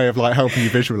great way of like helping you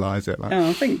visualize it. Like.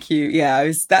 Oh, thank you.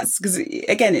 Yeah, that's because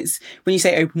again, it's when you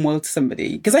say open world to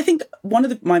somebody, because I think one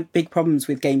of my big problems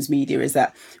with games media is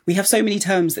that we have so many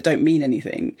terms that don't mean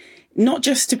anything. Not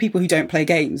just to people who don't play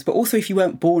games, but also if you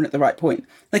weren't born at the right point.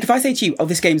 Like if I say to you, oh,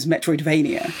 this game's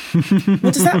Metroidvania,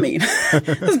 what does that mean?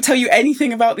 It doesn't tell you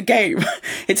anything about the game.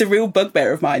 It's a real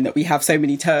bugbear of mine that we have so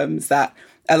many terms that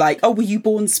are like, oh, were you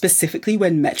born specifically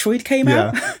when Metroid came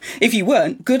out? If you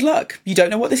weren't, good luck. You don't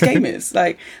know what this game is.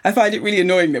 Like, I find it really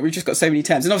annoying that we've just got so many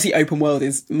terms. And obviously open world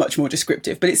is much more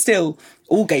descriptive, but it's still,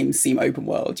 all games seem open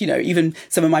world. You know, even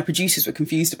some of my producers were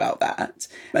confused about that.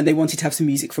 And they wanted to have some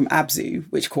music from Abzu,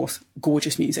 which of course,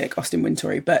 gorgeous music, Austin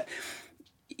Wintory. But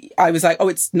I was like, oh,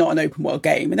 it's not an open world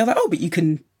game. And they're like, oh, but you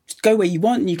can go where you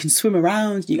want and you can swim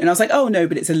around. And I was like, oh no,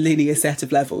 but it's a linear set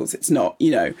of levels. It's not, you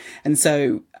know. And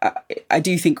so I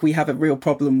do think we have a real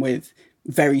problem with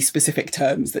very specific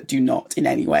terms that do not in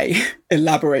any way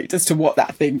elaborate as to what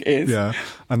that thing is. Yeah.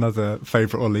 Another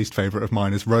favourite or least favourite of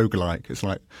mine is roguelike. It's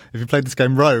like, if you played this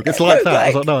game Rogue, it's like that. I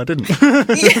was like, no, I didn't.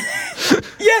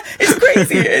 Yeah, it's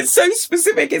crazy. It's so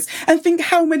specific. And think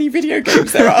how many video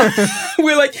games there are.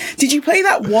 We're like, did you play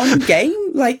that one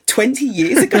game like 20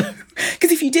 years ago?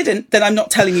 Because if you didn't, then I'm not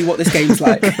telling you what this game's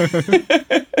like.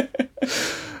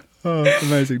 Oh,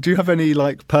 amazing. Do you have any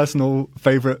like personal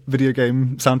favourite video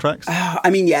game soundtracks? I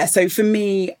mean, yeah. So for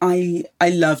me, I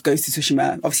love Ghost of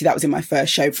Tsushima. Obviously, that was in my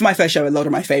first show. For my first show, a lot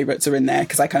of my favourites are in there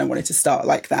because I kind of wanted to start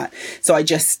like that. So I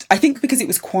think because it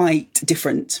was quite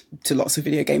different to lots of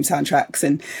video game soundtracks,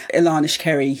 and Ilana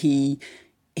Shkeri,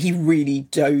 he really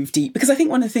dove deep. Because I think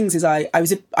one of the things is I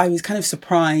was kind of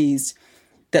surprised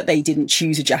that they didn't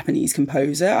choose a Japanese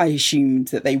composer. I assumed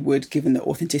that they would, given the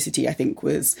authenticity, I think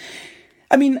was...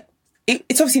 I mean...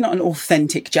 It's obviously not an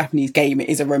authentic Japanese game. It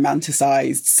is a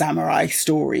romanticized samurai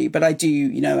story. But I do,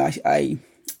 you know, I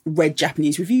read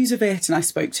Japanese reviews of it and I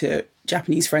spoke to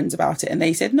Japanese friends about it. And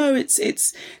they said, no,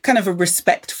 it's kind of a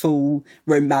respectful,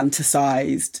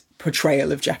 romanticized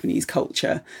portrayal of Japanese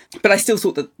culture. But I still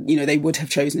thought that, you know, they would have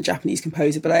chosen a Japanese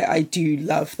composer. But I do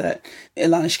love that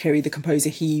Ilana Shkeri, the composer,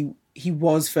 he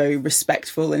was very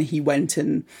respectful and he went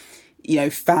and... you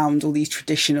know, found all these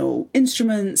traditional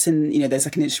instruments and, you know, there's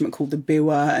like an instrument called the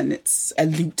biwa and it's a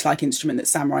lute-like instrument that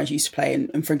samurais used to play.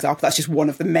 And for example, that's just one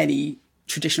of the many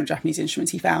traditional Japanese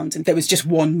instruments he found. And there was just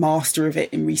one master of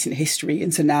it in recent history.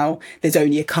 And so now there's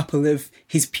only a couple of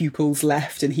his pupils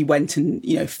left and he went and,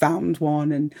 you know, found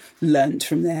one and learnt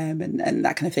from them and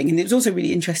that kind of thing. And it was also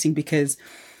really interesting because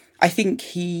I think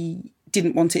he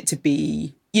didn't want it to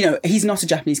be... you know, he's not a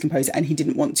Japanese composer and he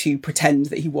didn't want to pretend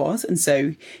that he was. And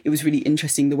so it was really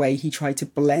interesting the way he tried to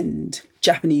blend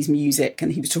Japanese music.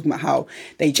 And he was talking about how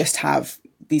they just have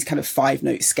these kind of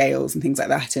 5-note scales and things like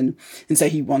that. And so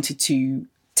he wanted to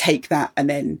take that and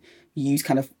then use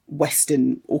kind of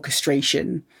Western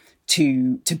orchestration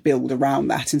to build around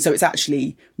that. And so it's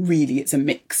actually really, it's a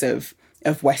mix of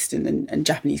Western and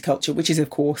Japanese culture, which is, of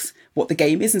course, what the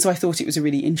game is. And so I thought it was a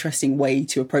really interesting way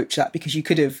to approach that because you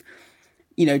could have,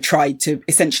 you know, tried to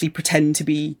essentially pretend to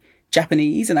be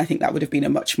Japanese. And I think that would have been a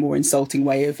much more insulting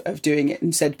way of doing it,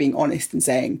 instead being honest and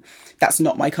saying, that's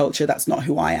not my culture, that's not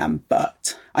who I am,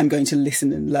 but I'm going to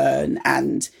listen and learn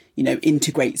and, you know,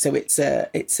 integrate. So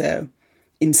it's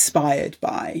inspired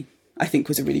by, I think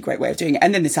was a really great way of doing it.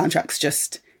 And then the soundtrack's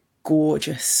just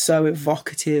gorgeous, so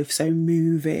evocative, so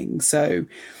moving. So,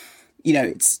 you know,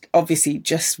 it's obviously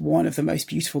just one of the most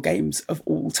beautiful games of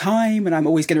all time. And I'm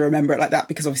always going to remember it like that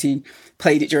because obviously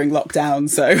played it during lockdown.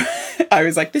 So I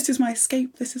was like, this is my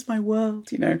escape. This is my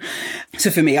world, you know. So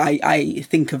for me, I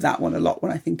think of that one a lot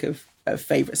when I think of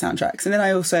favourite soundtracks. And then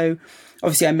I also,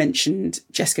 obviously I mentioned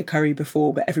Jessica Curry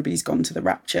before, but Everybody's Gone to the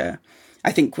Rapture,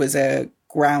 I think was a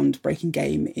groundbreaking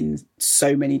game in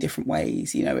so many different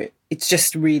ways. You know, it's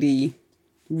just really,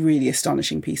 really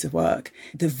astonishing piece of work.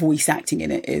 The voice acting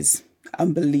in it is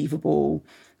unbelievable.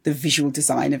 The visual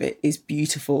design of it is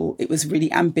beautiful. It was really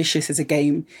ambitious as a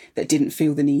game that didn't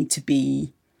feel the need to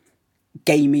be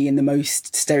gamey in the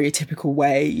most stereotypical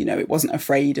way. You know, it wasn't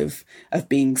afraid of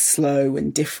being slow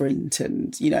and different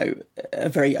and, you know, a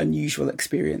very unusual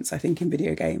experience, I think, in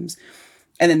video games.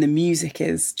 And then the music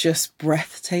is just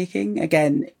breathtaking.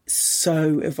 Again,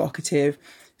 so evocative,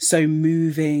 so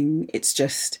moving. It's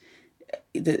just,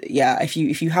 if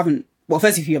you haven't, well,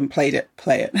 first, if you haven't played it,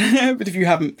 play it. But if you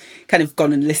haven't kind of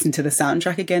gone and listened to the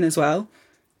soundtrack again as well,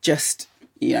 just,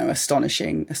 you know,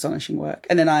 astonishing work.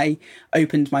 And then I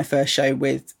opened my first show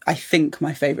with, I think,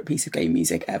 my favourite piece of game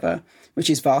music ever, which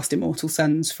is Vast Immortal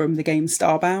Suns from the game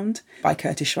Starbound by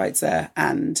Curtis Schweitzer.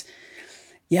 And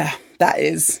Yeah, that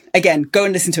is, again, go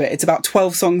and listen to it. It's about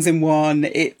 12 songs in one.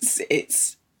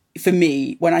 It's for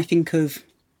me, when I think of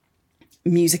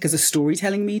music as a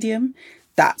storytelling medium,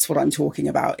 that's what I'm talking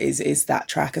about, is that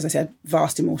track. As I said,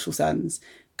 Vast Immortal Suns,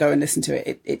 go and listen to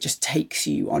it. It just takes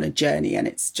you on a journey, and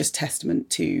it's just testament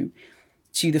to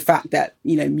the fact that,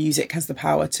 you know, music has the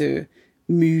power to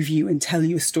move you and tell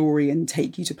you a story and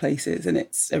take you to places. And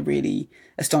it's a really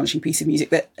astonishing piece of music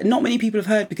that not many people have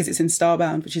heard, because it's in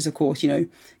Starbound, which is, of course, you know,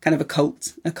 kind of a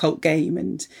cult game.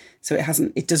 And so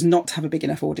it does not have a big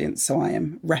enough audience. So I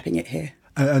am repping it here.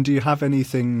 And do you have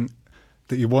anything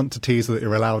that you want to tease, or that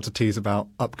you're allowed to tease, about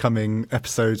upcoming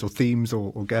episodes or themes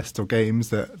or guests or games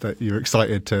that you're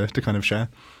excited to kind of share?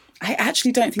 I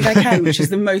actually don't think I can, which is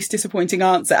the most disappointing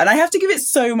answer. And I have to give it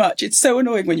so much. It's so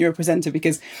annoying when you're a presenter,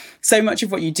 because so much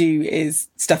of what you do is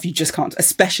stuff you just can't,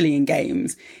 especially in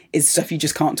games, is stuff you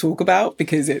just can't talk about,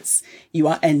 because you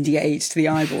are NDA'd to the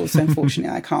eyeballs. So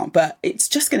unfortunately I can't, but it's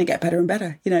just going to get better and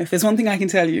better. You know, if there's one thing I can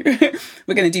tell you,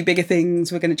 we're going to do bigger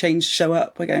things. We're going to change the show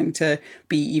up. We're going to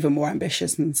be even more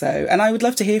ambitious. And I would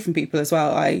love to hear from people as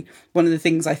well. One of the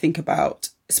things I think about,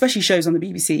 especially shows on the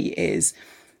BBC, is,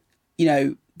 you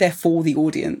know, they're for the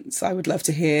audience. I would love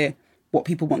to hear what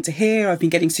people want to hear. I've been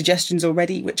getting suggestions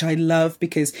already, which I love,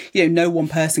 because, you know, no one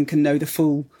person can know the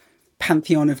full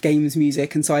pantheon of games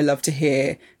music. And so I love to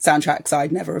hear soundtracks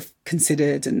I'd never have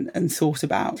considered and thought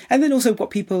about. And then also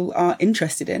what people are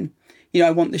interested in. You know,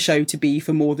 I want the show to be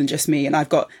for more than just me. And I've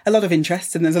got a lot of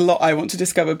interests, and there's a lot I want to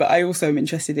discover, but I also am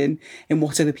interested in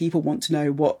what other people want to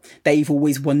know, what they've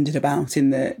always wondered about in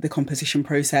the composition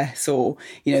process, or,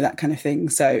 you know, that kind of thing.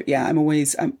 So yeah, I'm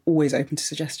always open to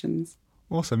suggestions.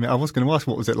 Awesome. I was going to ask,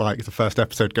 what was it like the first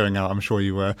episode going out? I'm sure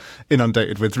you were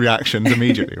inundated with reactions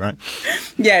immediately, right?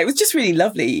 Yeah, it was just really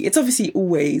lovely. It's obviously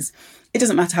always, it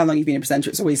doesn't matter how long you've been a presenter,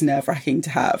 it's always nerve-wracking to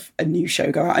have a new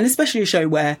show go out, and especially a show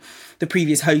where the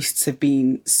previous hosts have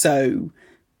been so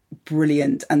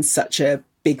brilliant and such a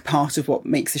big part of what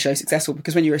makes the show successful.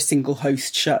 Because when you're a single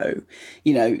host show,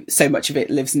 you know, so much of it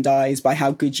lives and dies by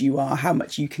how good you are, how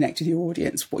much you connect with your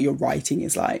audience, what your writing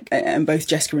is like. And both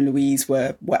Jessica and Louise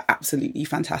were absolutely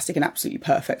fantastic and absolutely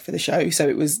perfect for the show. So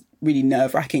it was really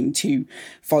nerve-wracking to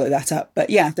follow that up. But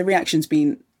yeah, the reaction's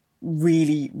been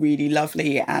really, really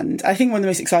lovely. And I think one of the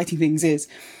most exciting things is,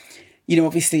 you know,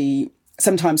 obviously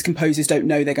sometimes composers don't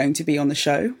know they're going to be on the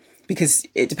show, because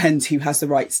it depends who has the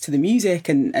rights to the music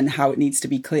and how it needs to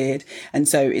be cleared. And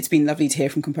so it's been lovely to hear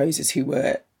from composers who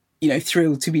were, you know,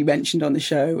 thrilled to be mentioned on the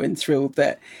show, and thrilled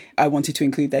that I wanted to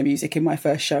include their music in my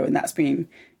first show. And that's been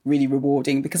really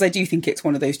rewarding, because I do think it's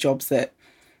one of those jobs that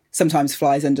sometimes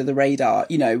flies under the radar.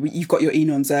 You know, you've got your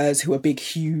Enon Zers, who are big,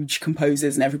 huge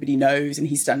composers and everybody knows, and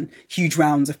he's done huge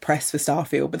rounds of press for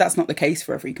Starfield, but that's not the case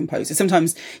for every composer.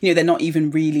 Sometimes, you know, they're not even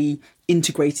really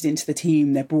integrated into the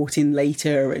team. They're brought in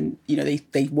later, and, you know,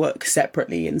 they work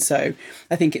separately. And so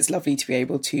I think it's lovely to be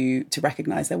able to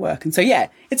recognise their work. And so, yeah,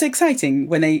 it's exciting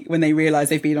when they realise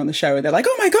they've been on the show and they're like,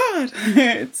 oh my God,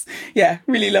 it's, yeah,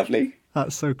 really lovely.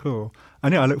 That's so cool.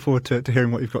 And yeah, I look forward to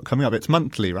hearing what you've got coming up. It's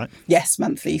monthly, right? Yes,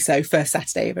 monthly. So first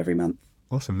Saturday of every month.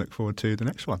 Awesome. Look forward to the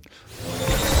next one.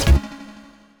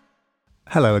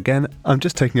 Hello again. I'm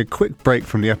just taking a quick break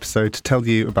from the episode to tell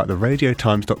you about the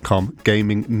radiotimes.com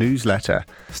gaming newsletter.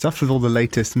 Stuffed with all the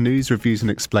latest news, reviews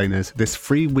and explainers, this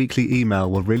free weekly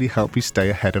email will really help you stay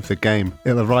ahead of the game.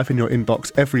 It'll arrive in your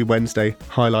inbox every Wednesday,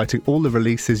 highlighting all the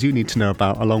releases you need to know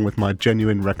about, along with my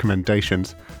genuine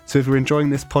recommendations. So if you're enjoying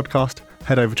this podcast,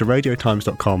 head over to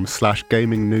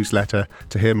radiotimes.com/gaming newsletter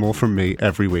to hear more from me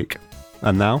every week.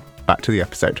 And now, back to the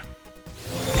episode.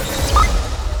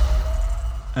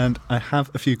 And I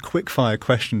have a few quick-fire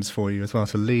questions for you as well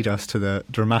to lead us to the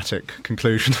dramatic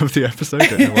conclusion of the episode. I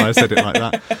don't know why I said it like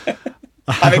that.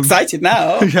 I'm excited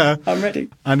now. Yeah. I'm ready.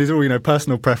 And it's all, you know,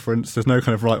 personal preference. There's no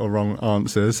kind of right or wrong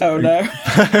answers. Oh, no.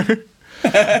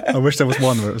 I wish there was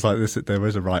one where it was like this. There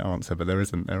is a right answer, but there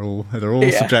isn't. They're all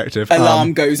subjective.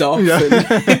 Alarm goes off. Yeah.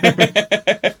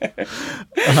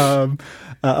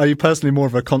 Are you personally more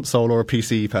of a console or a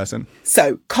PC person?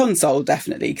 So console,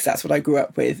 definitely, because that's what I grew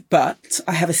up with. But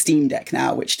I have a Steam Deck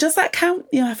now, which, does that count?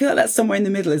 You know, I feel like that's somewhere in the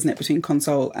middle, isn't it, between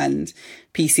console and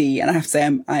PC? And I have to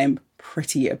say, I am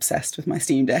pretty obsessed with my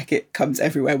Steam Deck. It comes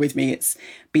everywhere with me. It's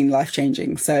been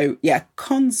life-changing. So yeah,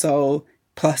 console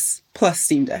plus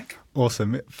Steam Deck.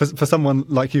 Awesome. For someone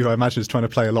like you, I imagine, is trying to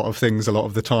play a lot of things a lot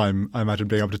of the time, I imagine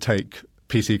being able to take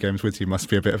PC games with you must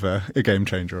be a bit of a game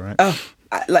changer, right? Oh,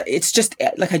 it's just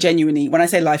like, I genuinely, when I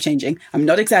say life changing, I'm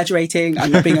not exaggerating.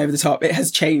 I'm not being over the top. It has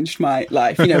changed my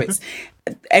life. You know,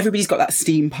 everybody's got that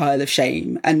Steam pile of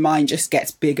shame, and mine just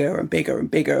gets bigger and bigger and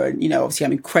bigger. And, you know, obviously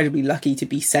I'm incredibly lucky to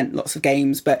be sent lots of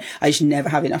games, but I just never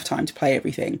have enough time to play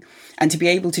everything. And to be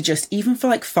able to just, even for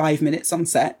like 5 minutes on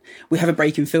set, we have a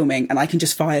break in filming and I can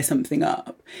just fire something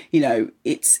up, you know,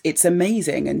 it's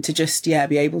amazing. And to just,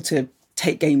 be able to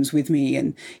take games with me.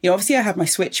 And, you know, obviously I have my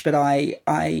Switch, but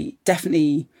I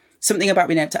definitely, something about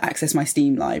being able to access my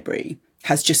Steam library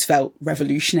has just felt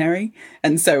revolutionary.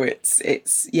 And so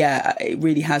it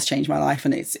really has changed my life.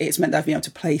 And it's meant that I've been able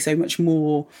to play so much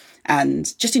more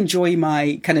and just enjoy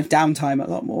my kind of downtime a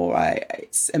lot more.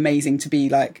 It's amazing to be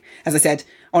like, as I said,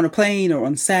 on a plane or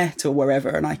on set or wherever,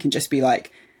 and I can just be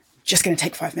like, just going to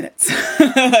take 5 minutes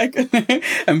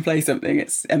and play something.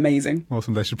 It's amazing.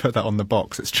 Awesome. They should put that on the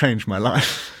box. It's changed my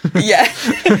life. Yeah.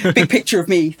 Big picture of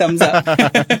me. Thumbs up.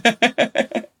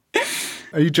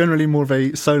 Are you generally more of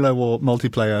a solo or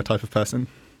multiplayer type of person?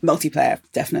 Multiplayer,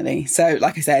 definitely. So,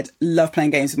 like I said, love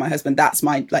playing games with my husband. That's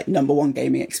my like number one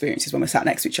gaming experience, is when we're sat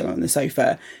next to each other on the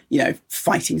sofa, you know,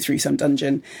 fighting through some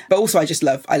dungeon. But also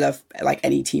I love like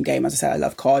any team game. As I said, I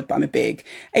love COD, but I'm a big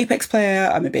Apex player.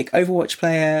 I'm a big Overwatch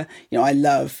player. You know, I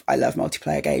love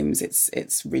multiplayer games.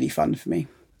 It's really fun for me.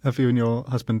 Have you and your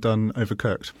husband done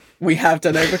Overcooked? We have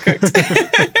done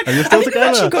Overcooked. Are you still together?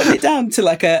 We've actually gotten it down to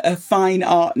like a fine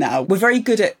art now. We're very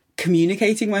good at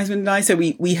communicating, my husband and I, so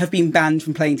we have been banned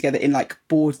from playing together in like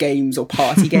board games or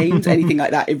party games, anything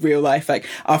like that in real life. Like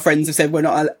our friends have said we're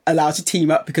not allowed to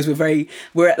team up because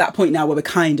we're at that point now where we're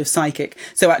kind of psychic.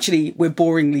 So actually we're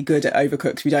boringly good at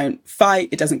Overcooked. We don't fight,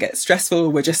 it doesn't get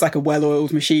stressful, we're just like a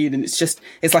well-oiled machine, and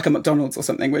it's like a McDonald's or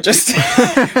something. We're just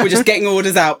getting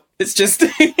orders out. It's just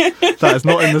that is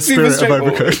not in the spirit of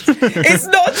Overcooked. It's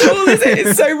not at all, is it?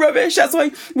 It's so rubbish. That's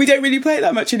why we don't really play it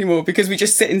that much anymore, because we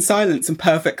just sit in silence and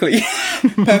perfectly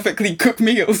cook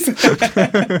meals.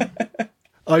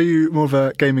 Are you more of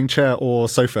a gaming chair or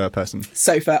sofa person?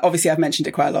 Sofa. Obviously, I've mentioned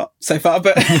it quite a lot so far,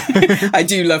 but I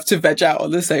do love to veg out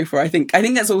on the sofa. I think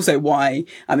that's also why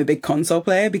I'm a big console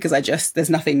player, because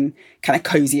there's nothing kind of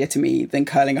cozier to me than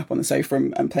curling up on the sofa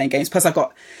and playing games. Plus, I've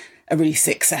got a really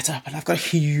sick setup and I've got a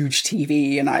huge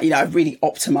TV, and I've really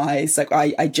optimized. Like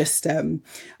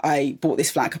I bought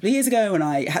this flat a couple of years ago and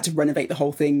I had to renovate the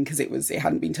whole thing because it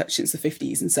hadn't been touched since the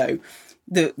 50s. And so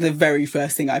the very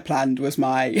first thing I planned was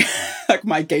my like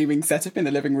my gaming setup in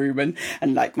the living room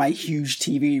and like my huge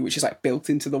TV, which is like built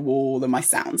into the wall, and my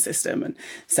sound system. And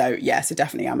so so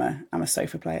definitely I'm a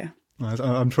sofa player.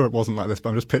 I'm sure it wasn't like this, but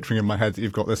I'm just picturing in my head that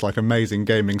you've got this like amazing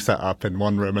gaming setup in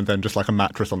one room and then just like a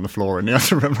mattress on the floor in the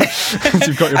other room.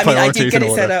 You've got your priorities in order. I did get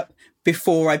it set up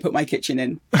before I put my kitchen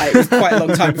in. It was quite a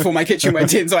long time before my kitchen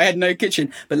went in, so I had no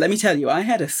kitchen. But let me tell you, I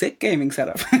had a sick gaming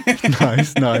setup.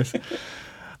 Nice.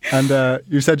 And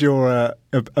you said you're a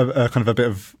kind of a bit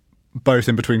of both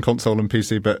in between console and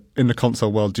PC, but in the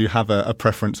console world, do you have a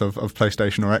preference of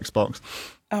PlayStation or Xbox?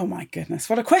 Oh my goodness,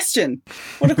 what a question.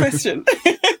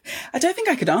 I don't think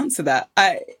I could answer that.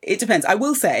 It depends. I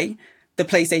will say the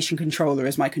PlayStation controller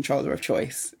is my controller of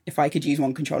choice. If I could use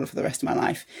one controller for the rest of my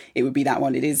life, it would be that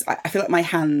one. It is. I feel like my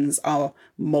hands are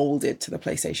molded to the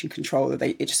PlayStation controller.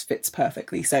 It just fits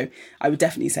perfectly. So I would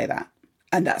definitely say that.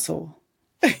 And that's all.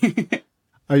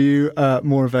 Are you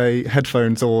more of a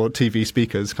headphones or TV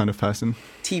speakers kind of person?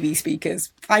 TV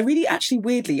speakers. I really, actually,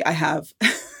 weirdly, I have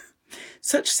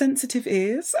such sensitive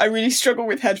ears. I really struggle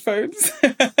with headphones.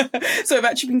 So I've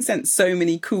actually been sent so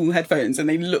many cool headphones and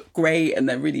they look great and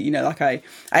they're really, I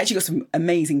actually got some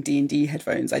amazing D&D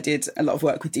headphones. I did a lot of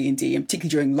work with D&D, and particularly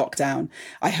during lockdown,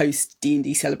 I host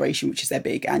D&D Celebration, which is their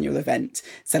big annual event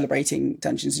celebrating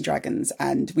Dungeons and Dragons.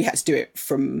 And we had to do it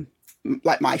from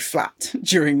like my flat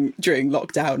during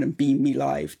lockdown and beam me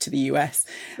live to the US.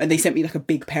 And they sent me like a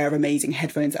big pair of amazing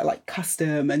headphones that are like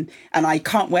custom, and I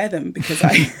can't wear them because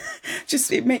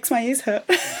it makes my ears hurt.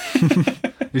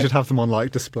 You should have them on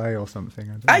like display or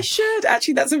something. I should,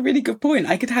 actually. That's a really good point.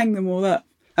 I could hang them all up.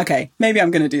 Okay, maybe I'm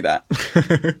going to do that.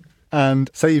 And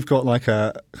say you've got like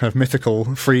a kind of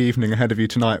mythical free evening ahead of you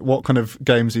tonight. What kind of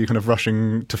games are you kind of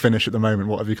rushing to finish at the moment?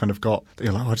 What have you kind of got that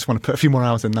you're like, I just want to put a few more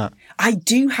hours in that? I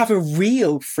do have a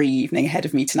real free evening ahead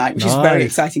of me tonight, which is very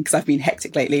exciting because I've been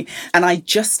hectic lately. And I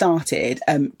just started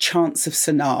Chants of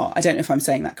Sennaar. I don't know if I'm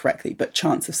saying that correctly, but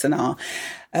Chants of Sennaar,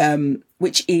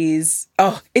 which is,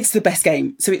 it's the best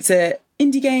game. So it's a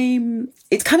indie game.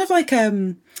 It's kind of like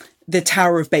the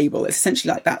Tower of Babel. It's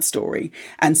essentially like that story.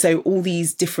 And so all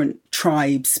these different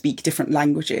tribes speak different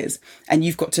languages, and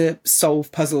you've got to solve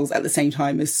puzzles at the same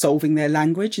time as solving their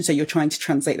language. And so you're trying to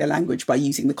translate their language by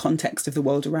using the context of the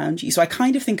world around you. So I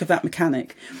kind of think of that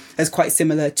mechanic as quite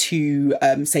similar to,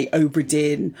 say, Obra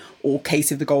Dinn or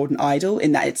Case of the Golden Idol,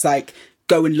 in that it's like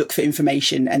go and look for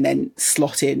information and then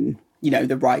slot in,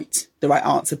 the right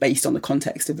answer based on the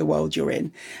context of the world you're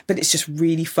in. But it's just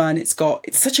really fun. It's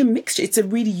such a mixture. It's a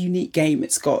really unique game.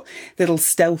 It's got little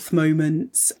stealth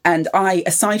moments. And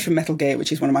aside from Metal Gear,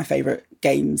 which is one of my favourite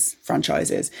games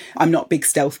franchises, I'm not a big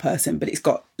stealth person, but it's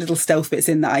got little stealth bits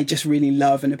in that I just really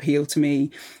love and appeal to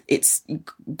me. It's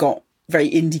got very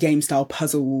indie game style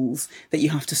puzzles that you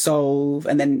have to solve.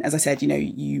 And then, as I said,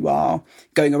 you are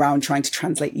going around trying to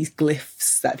translate these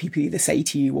glyphs that people either say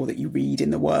to you or that you read in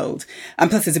the world. And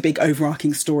plus there's a big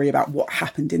overarching story about what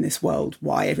happened in this world,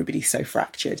 why everybody's so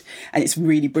fractured. And it's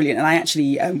really brilliant. And I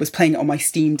actually was playing it on my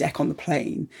Steam Deck on the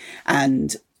plane,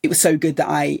 and it was so good that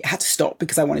I had to stop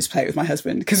because I wanted to play it with my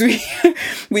husband, because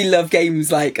we love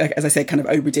games like, as I said, kind of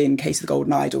Obra Dinn, Case of the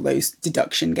Golden Idol, those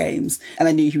deduction games. And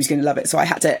I knew he was going to love it. So I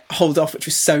had to hold off, which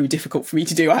was so difficult for me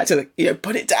to do. I had to,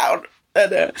 put it down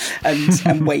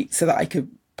and wait so that I could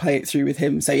play it through with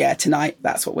him. So yeah, tonight,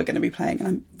 that's what we're going to be playing. And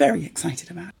I'm very excited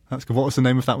about it. That's good. What was the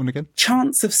name of that one again?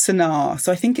 Chants of Sennaar.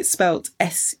 So I think it's spelled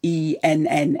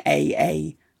Sennaar.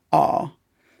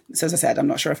 So as I said, I'm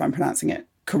not sure if I'm pronouncing it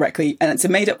correctly, and it's a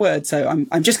made-up word, so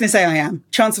I'm just going to say I am.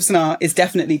 Chants of Sennaar is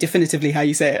definitively how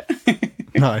you say it.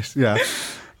 Nice, yeah.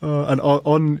 And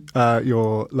on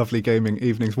your lovely gaming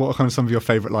evenings, what are kind of some of your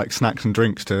favourite snacks and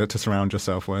drinks to surround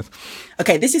yourself with?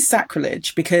 Okay, this is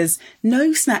sacrilege, because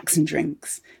no snacks and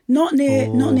drinks. Not near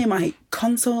my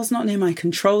consoles, not near my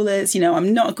controllers.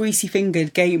 I'm not a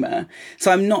greasy-fingered gamer,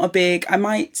 so I'm not I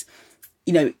might,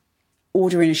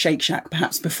 order in a Shake Shack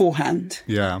perhaps beforehand.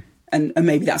 Yeah. And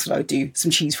maybe that's what I would do,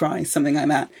 some cheese fries, something like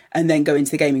that, and then go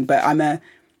into the gaming. But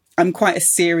I'm quite a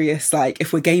serious,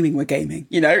 if we're gaming,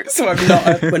 So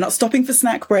we're not stopping for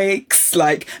snack breaks.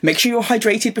 Make sure you're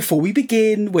hydrated before we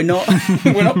begin. We're not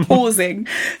pausing.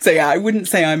 So yeah, I wouldn't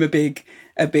say I'm a big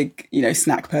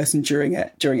snack person during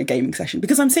a gaming session,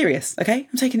 because I'm serious. Okay,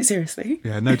 I'm taking it seriously.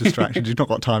 Yeah, no distractions. You've not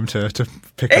got time to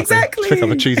pick exactly. up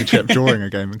a cheesy chip during a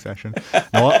gaming session.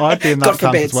 No, I'd be in that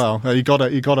camp as well. You gotta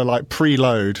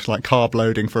preload, carb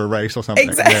loading for a race or something.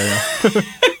 Exactly. Yeah.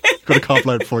 Got to carb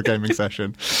load before a gaming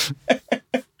session.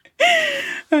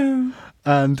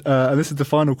 And this is the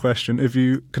final question. If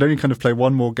you could only kind of play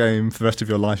one more game for the rest of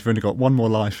your life, you've only got one more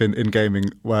life in gaming,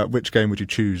 which game would you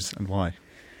choose and why?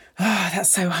 Oh,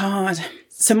 that's so hard.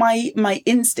 So my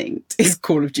instinct is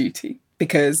Call of Duty,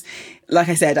 because, like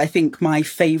I said, I think my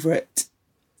favourite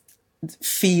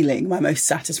feeling, my most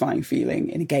satisfying feeling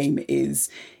in a game is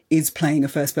playing a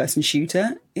first-person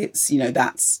shooter. It's,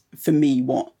 that's, for me,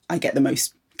 what I get the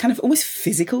most kind of almost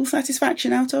physical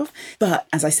satisfaction out of. But,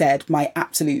 as I said, my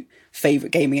absolute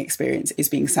favourite gaming experience is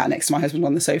being sat next to my husband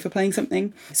on the sofa playing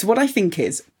something. So what I think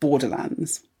is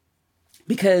Borderlands.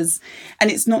 Because,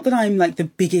 and it's not that I'm the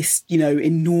biggest,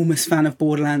 enormous fan of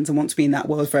Borderlands and want to be in that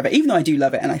world forever, even though I do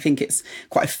love it and I think it's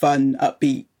quite a fun,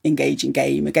 upbeat, engaging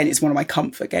game. Again, it's one of my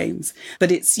comfort games.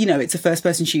 But it's, it's a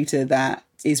first-person shooter that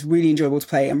is really enjoyable to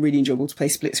play, and really enjoyable to play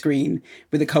split screen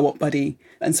with a co-op buddy.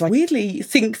 And so I weirdly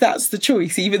think that's the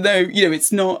choice, even though,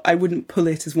 it's not, I wouldn't pull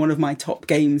it as one of my top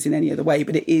games in any other way,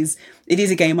 but it is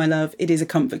a game I love. It is a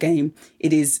comfort game.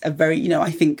 It is a very,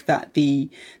 I think that the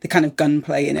kind of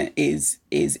gunplay in it is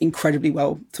incredibly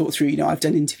well thought through. I've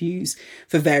done interviews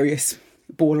for various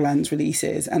Borderlands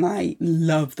releases, and I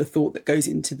love the thought that goes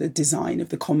into the design of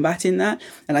the combat in that.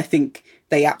 And I think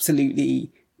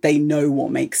they know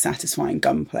what makes satisfying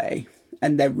gunplay,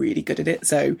 and they're really good at it.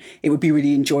 So it would be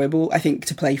really enjoyable, I think,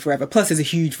 to play forever. Plus, there's a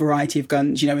huge variety of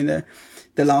guns. In the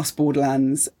last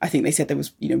Borderlands, I think they said there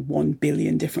was, 1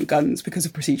 billion different guns because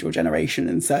of procedural generation.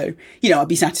 And so, I'd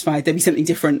be satisfied. There'd be something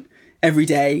different every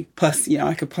day. Plus,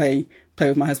 I could play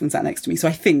with my husband sat next to me. So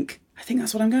I think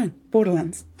that's what I'm going.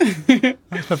 Borderlands. Can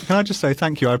I just say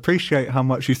thank you? I appreciate how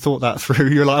much you thought that through.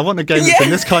 You're like, I want a game that's in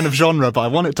this kind of genre, but I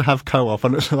want it to have co-op.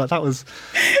 And that was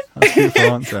a beautiful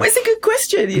answer. Well, it's a good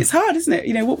question. It's hard, isn't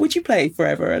it? What would you play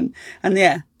forever? And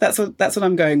yeah, that's what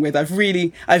I'm going with. I've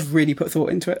really put thought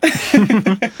into it.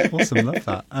 Awesome, love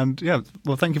that. And yeah,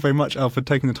 well, thank you very much, Elle, for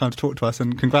taking the time to talk to us,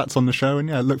 and congrats on the show. And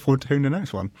yeah, look forward to hearing the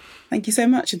next one. Thank you so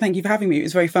much, and thank you for having me. It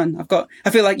was very fun. I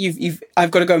feel like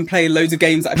I've got to go and play loads of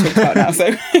games that I've talked about now.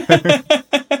 So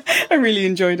I really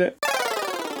enjoyed it.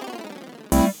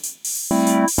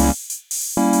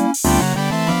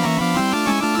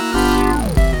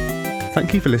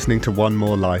 Thank you for listening to One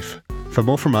More Life. For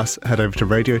more from us, head over to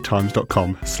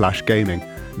radiotimes.com/gaming.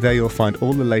 There you'll find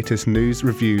all the latest news,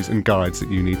 reviews and guides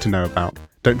that you need to know about.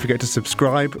 Don't forget to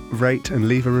subscribe, rate and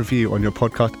leave a review on your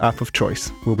podcast app of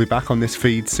choice. We'll be back on this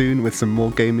feed soon with some more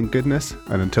gaming goodness,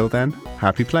 and until then,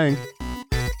 happy playing.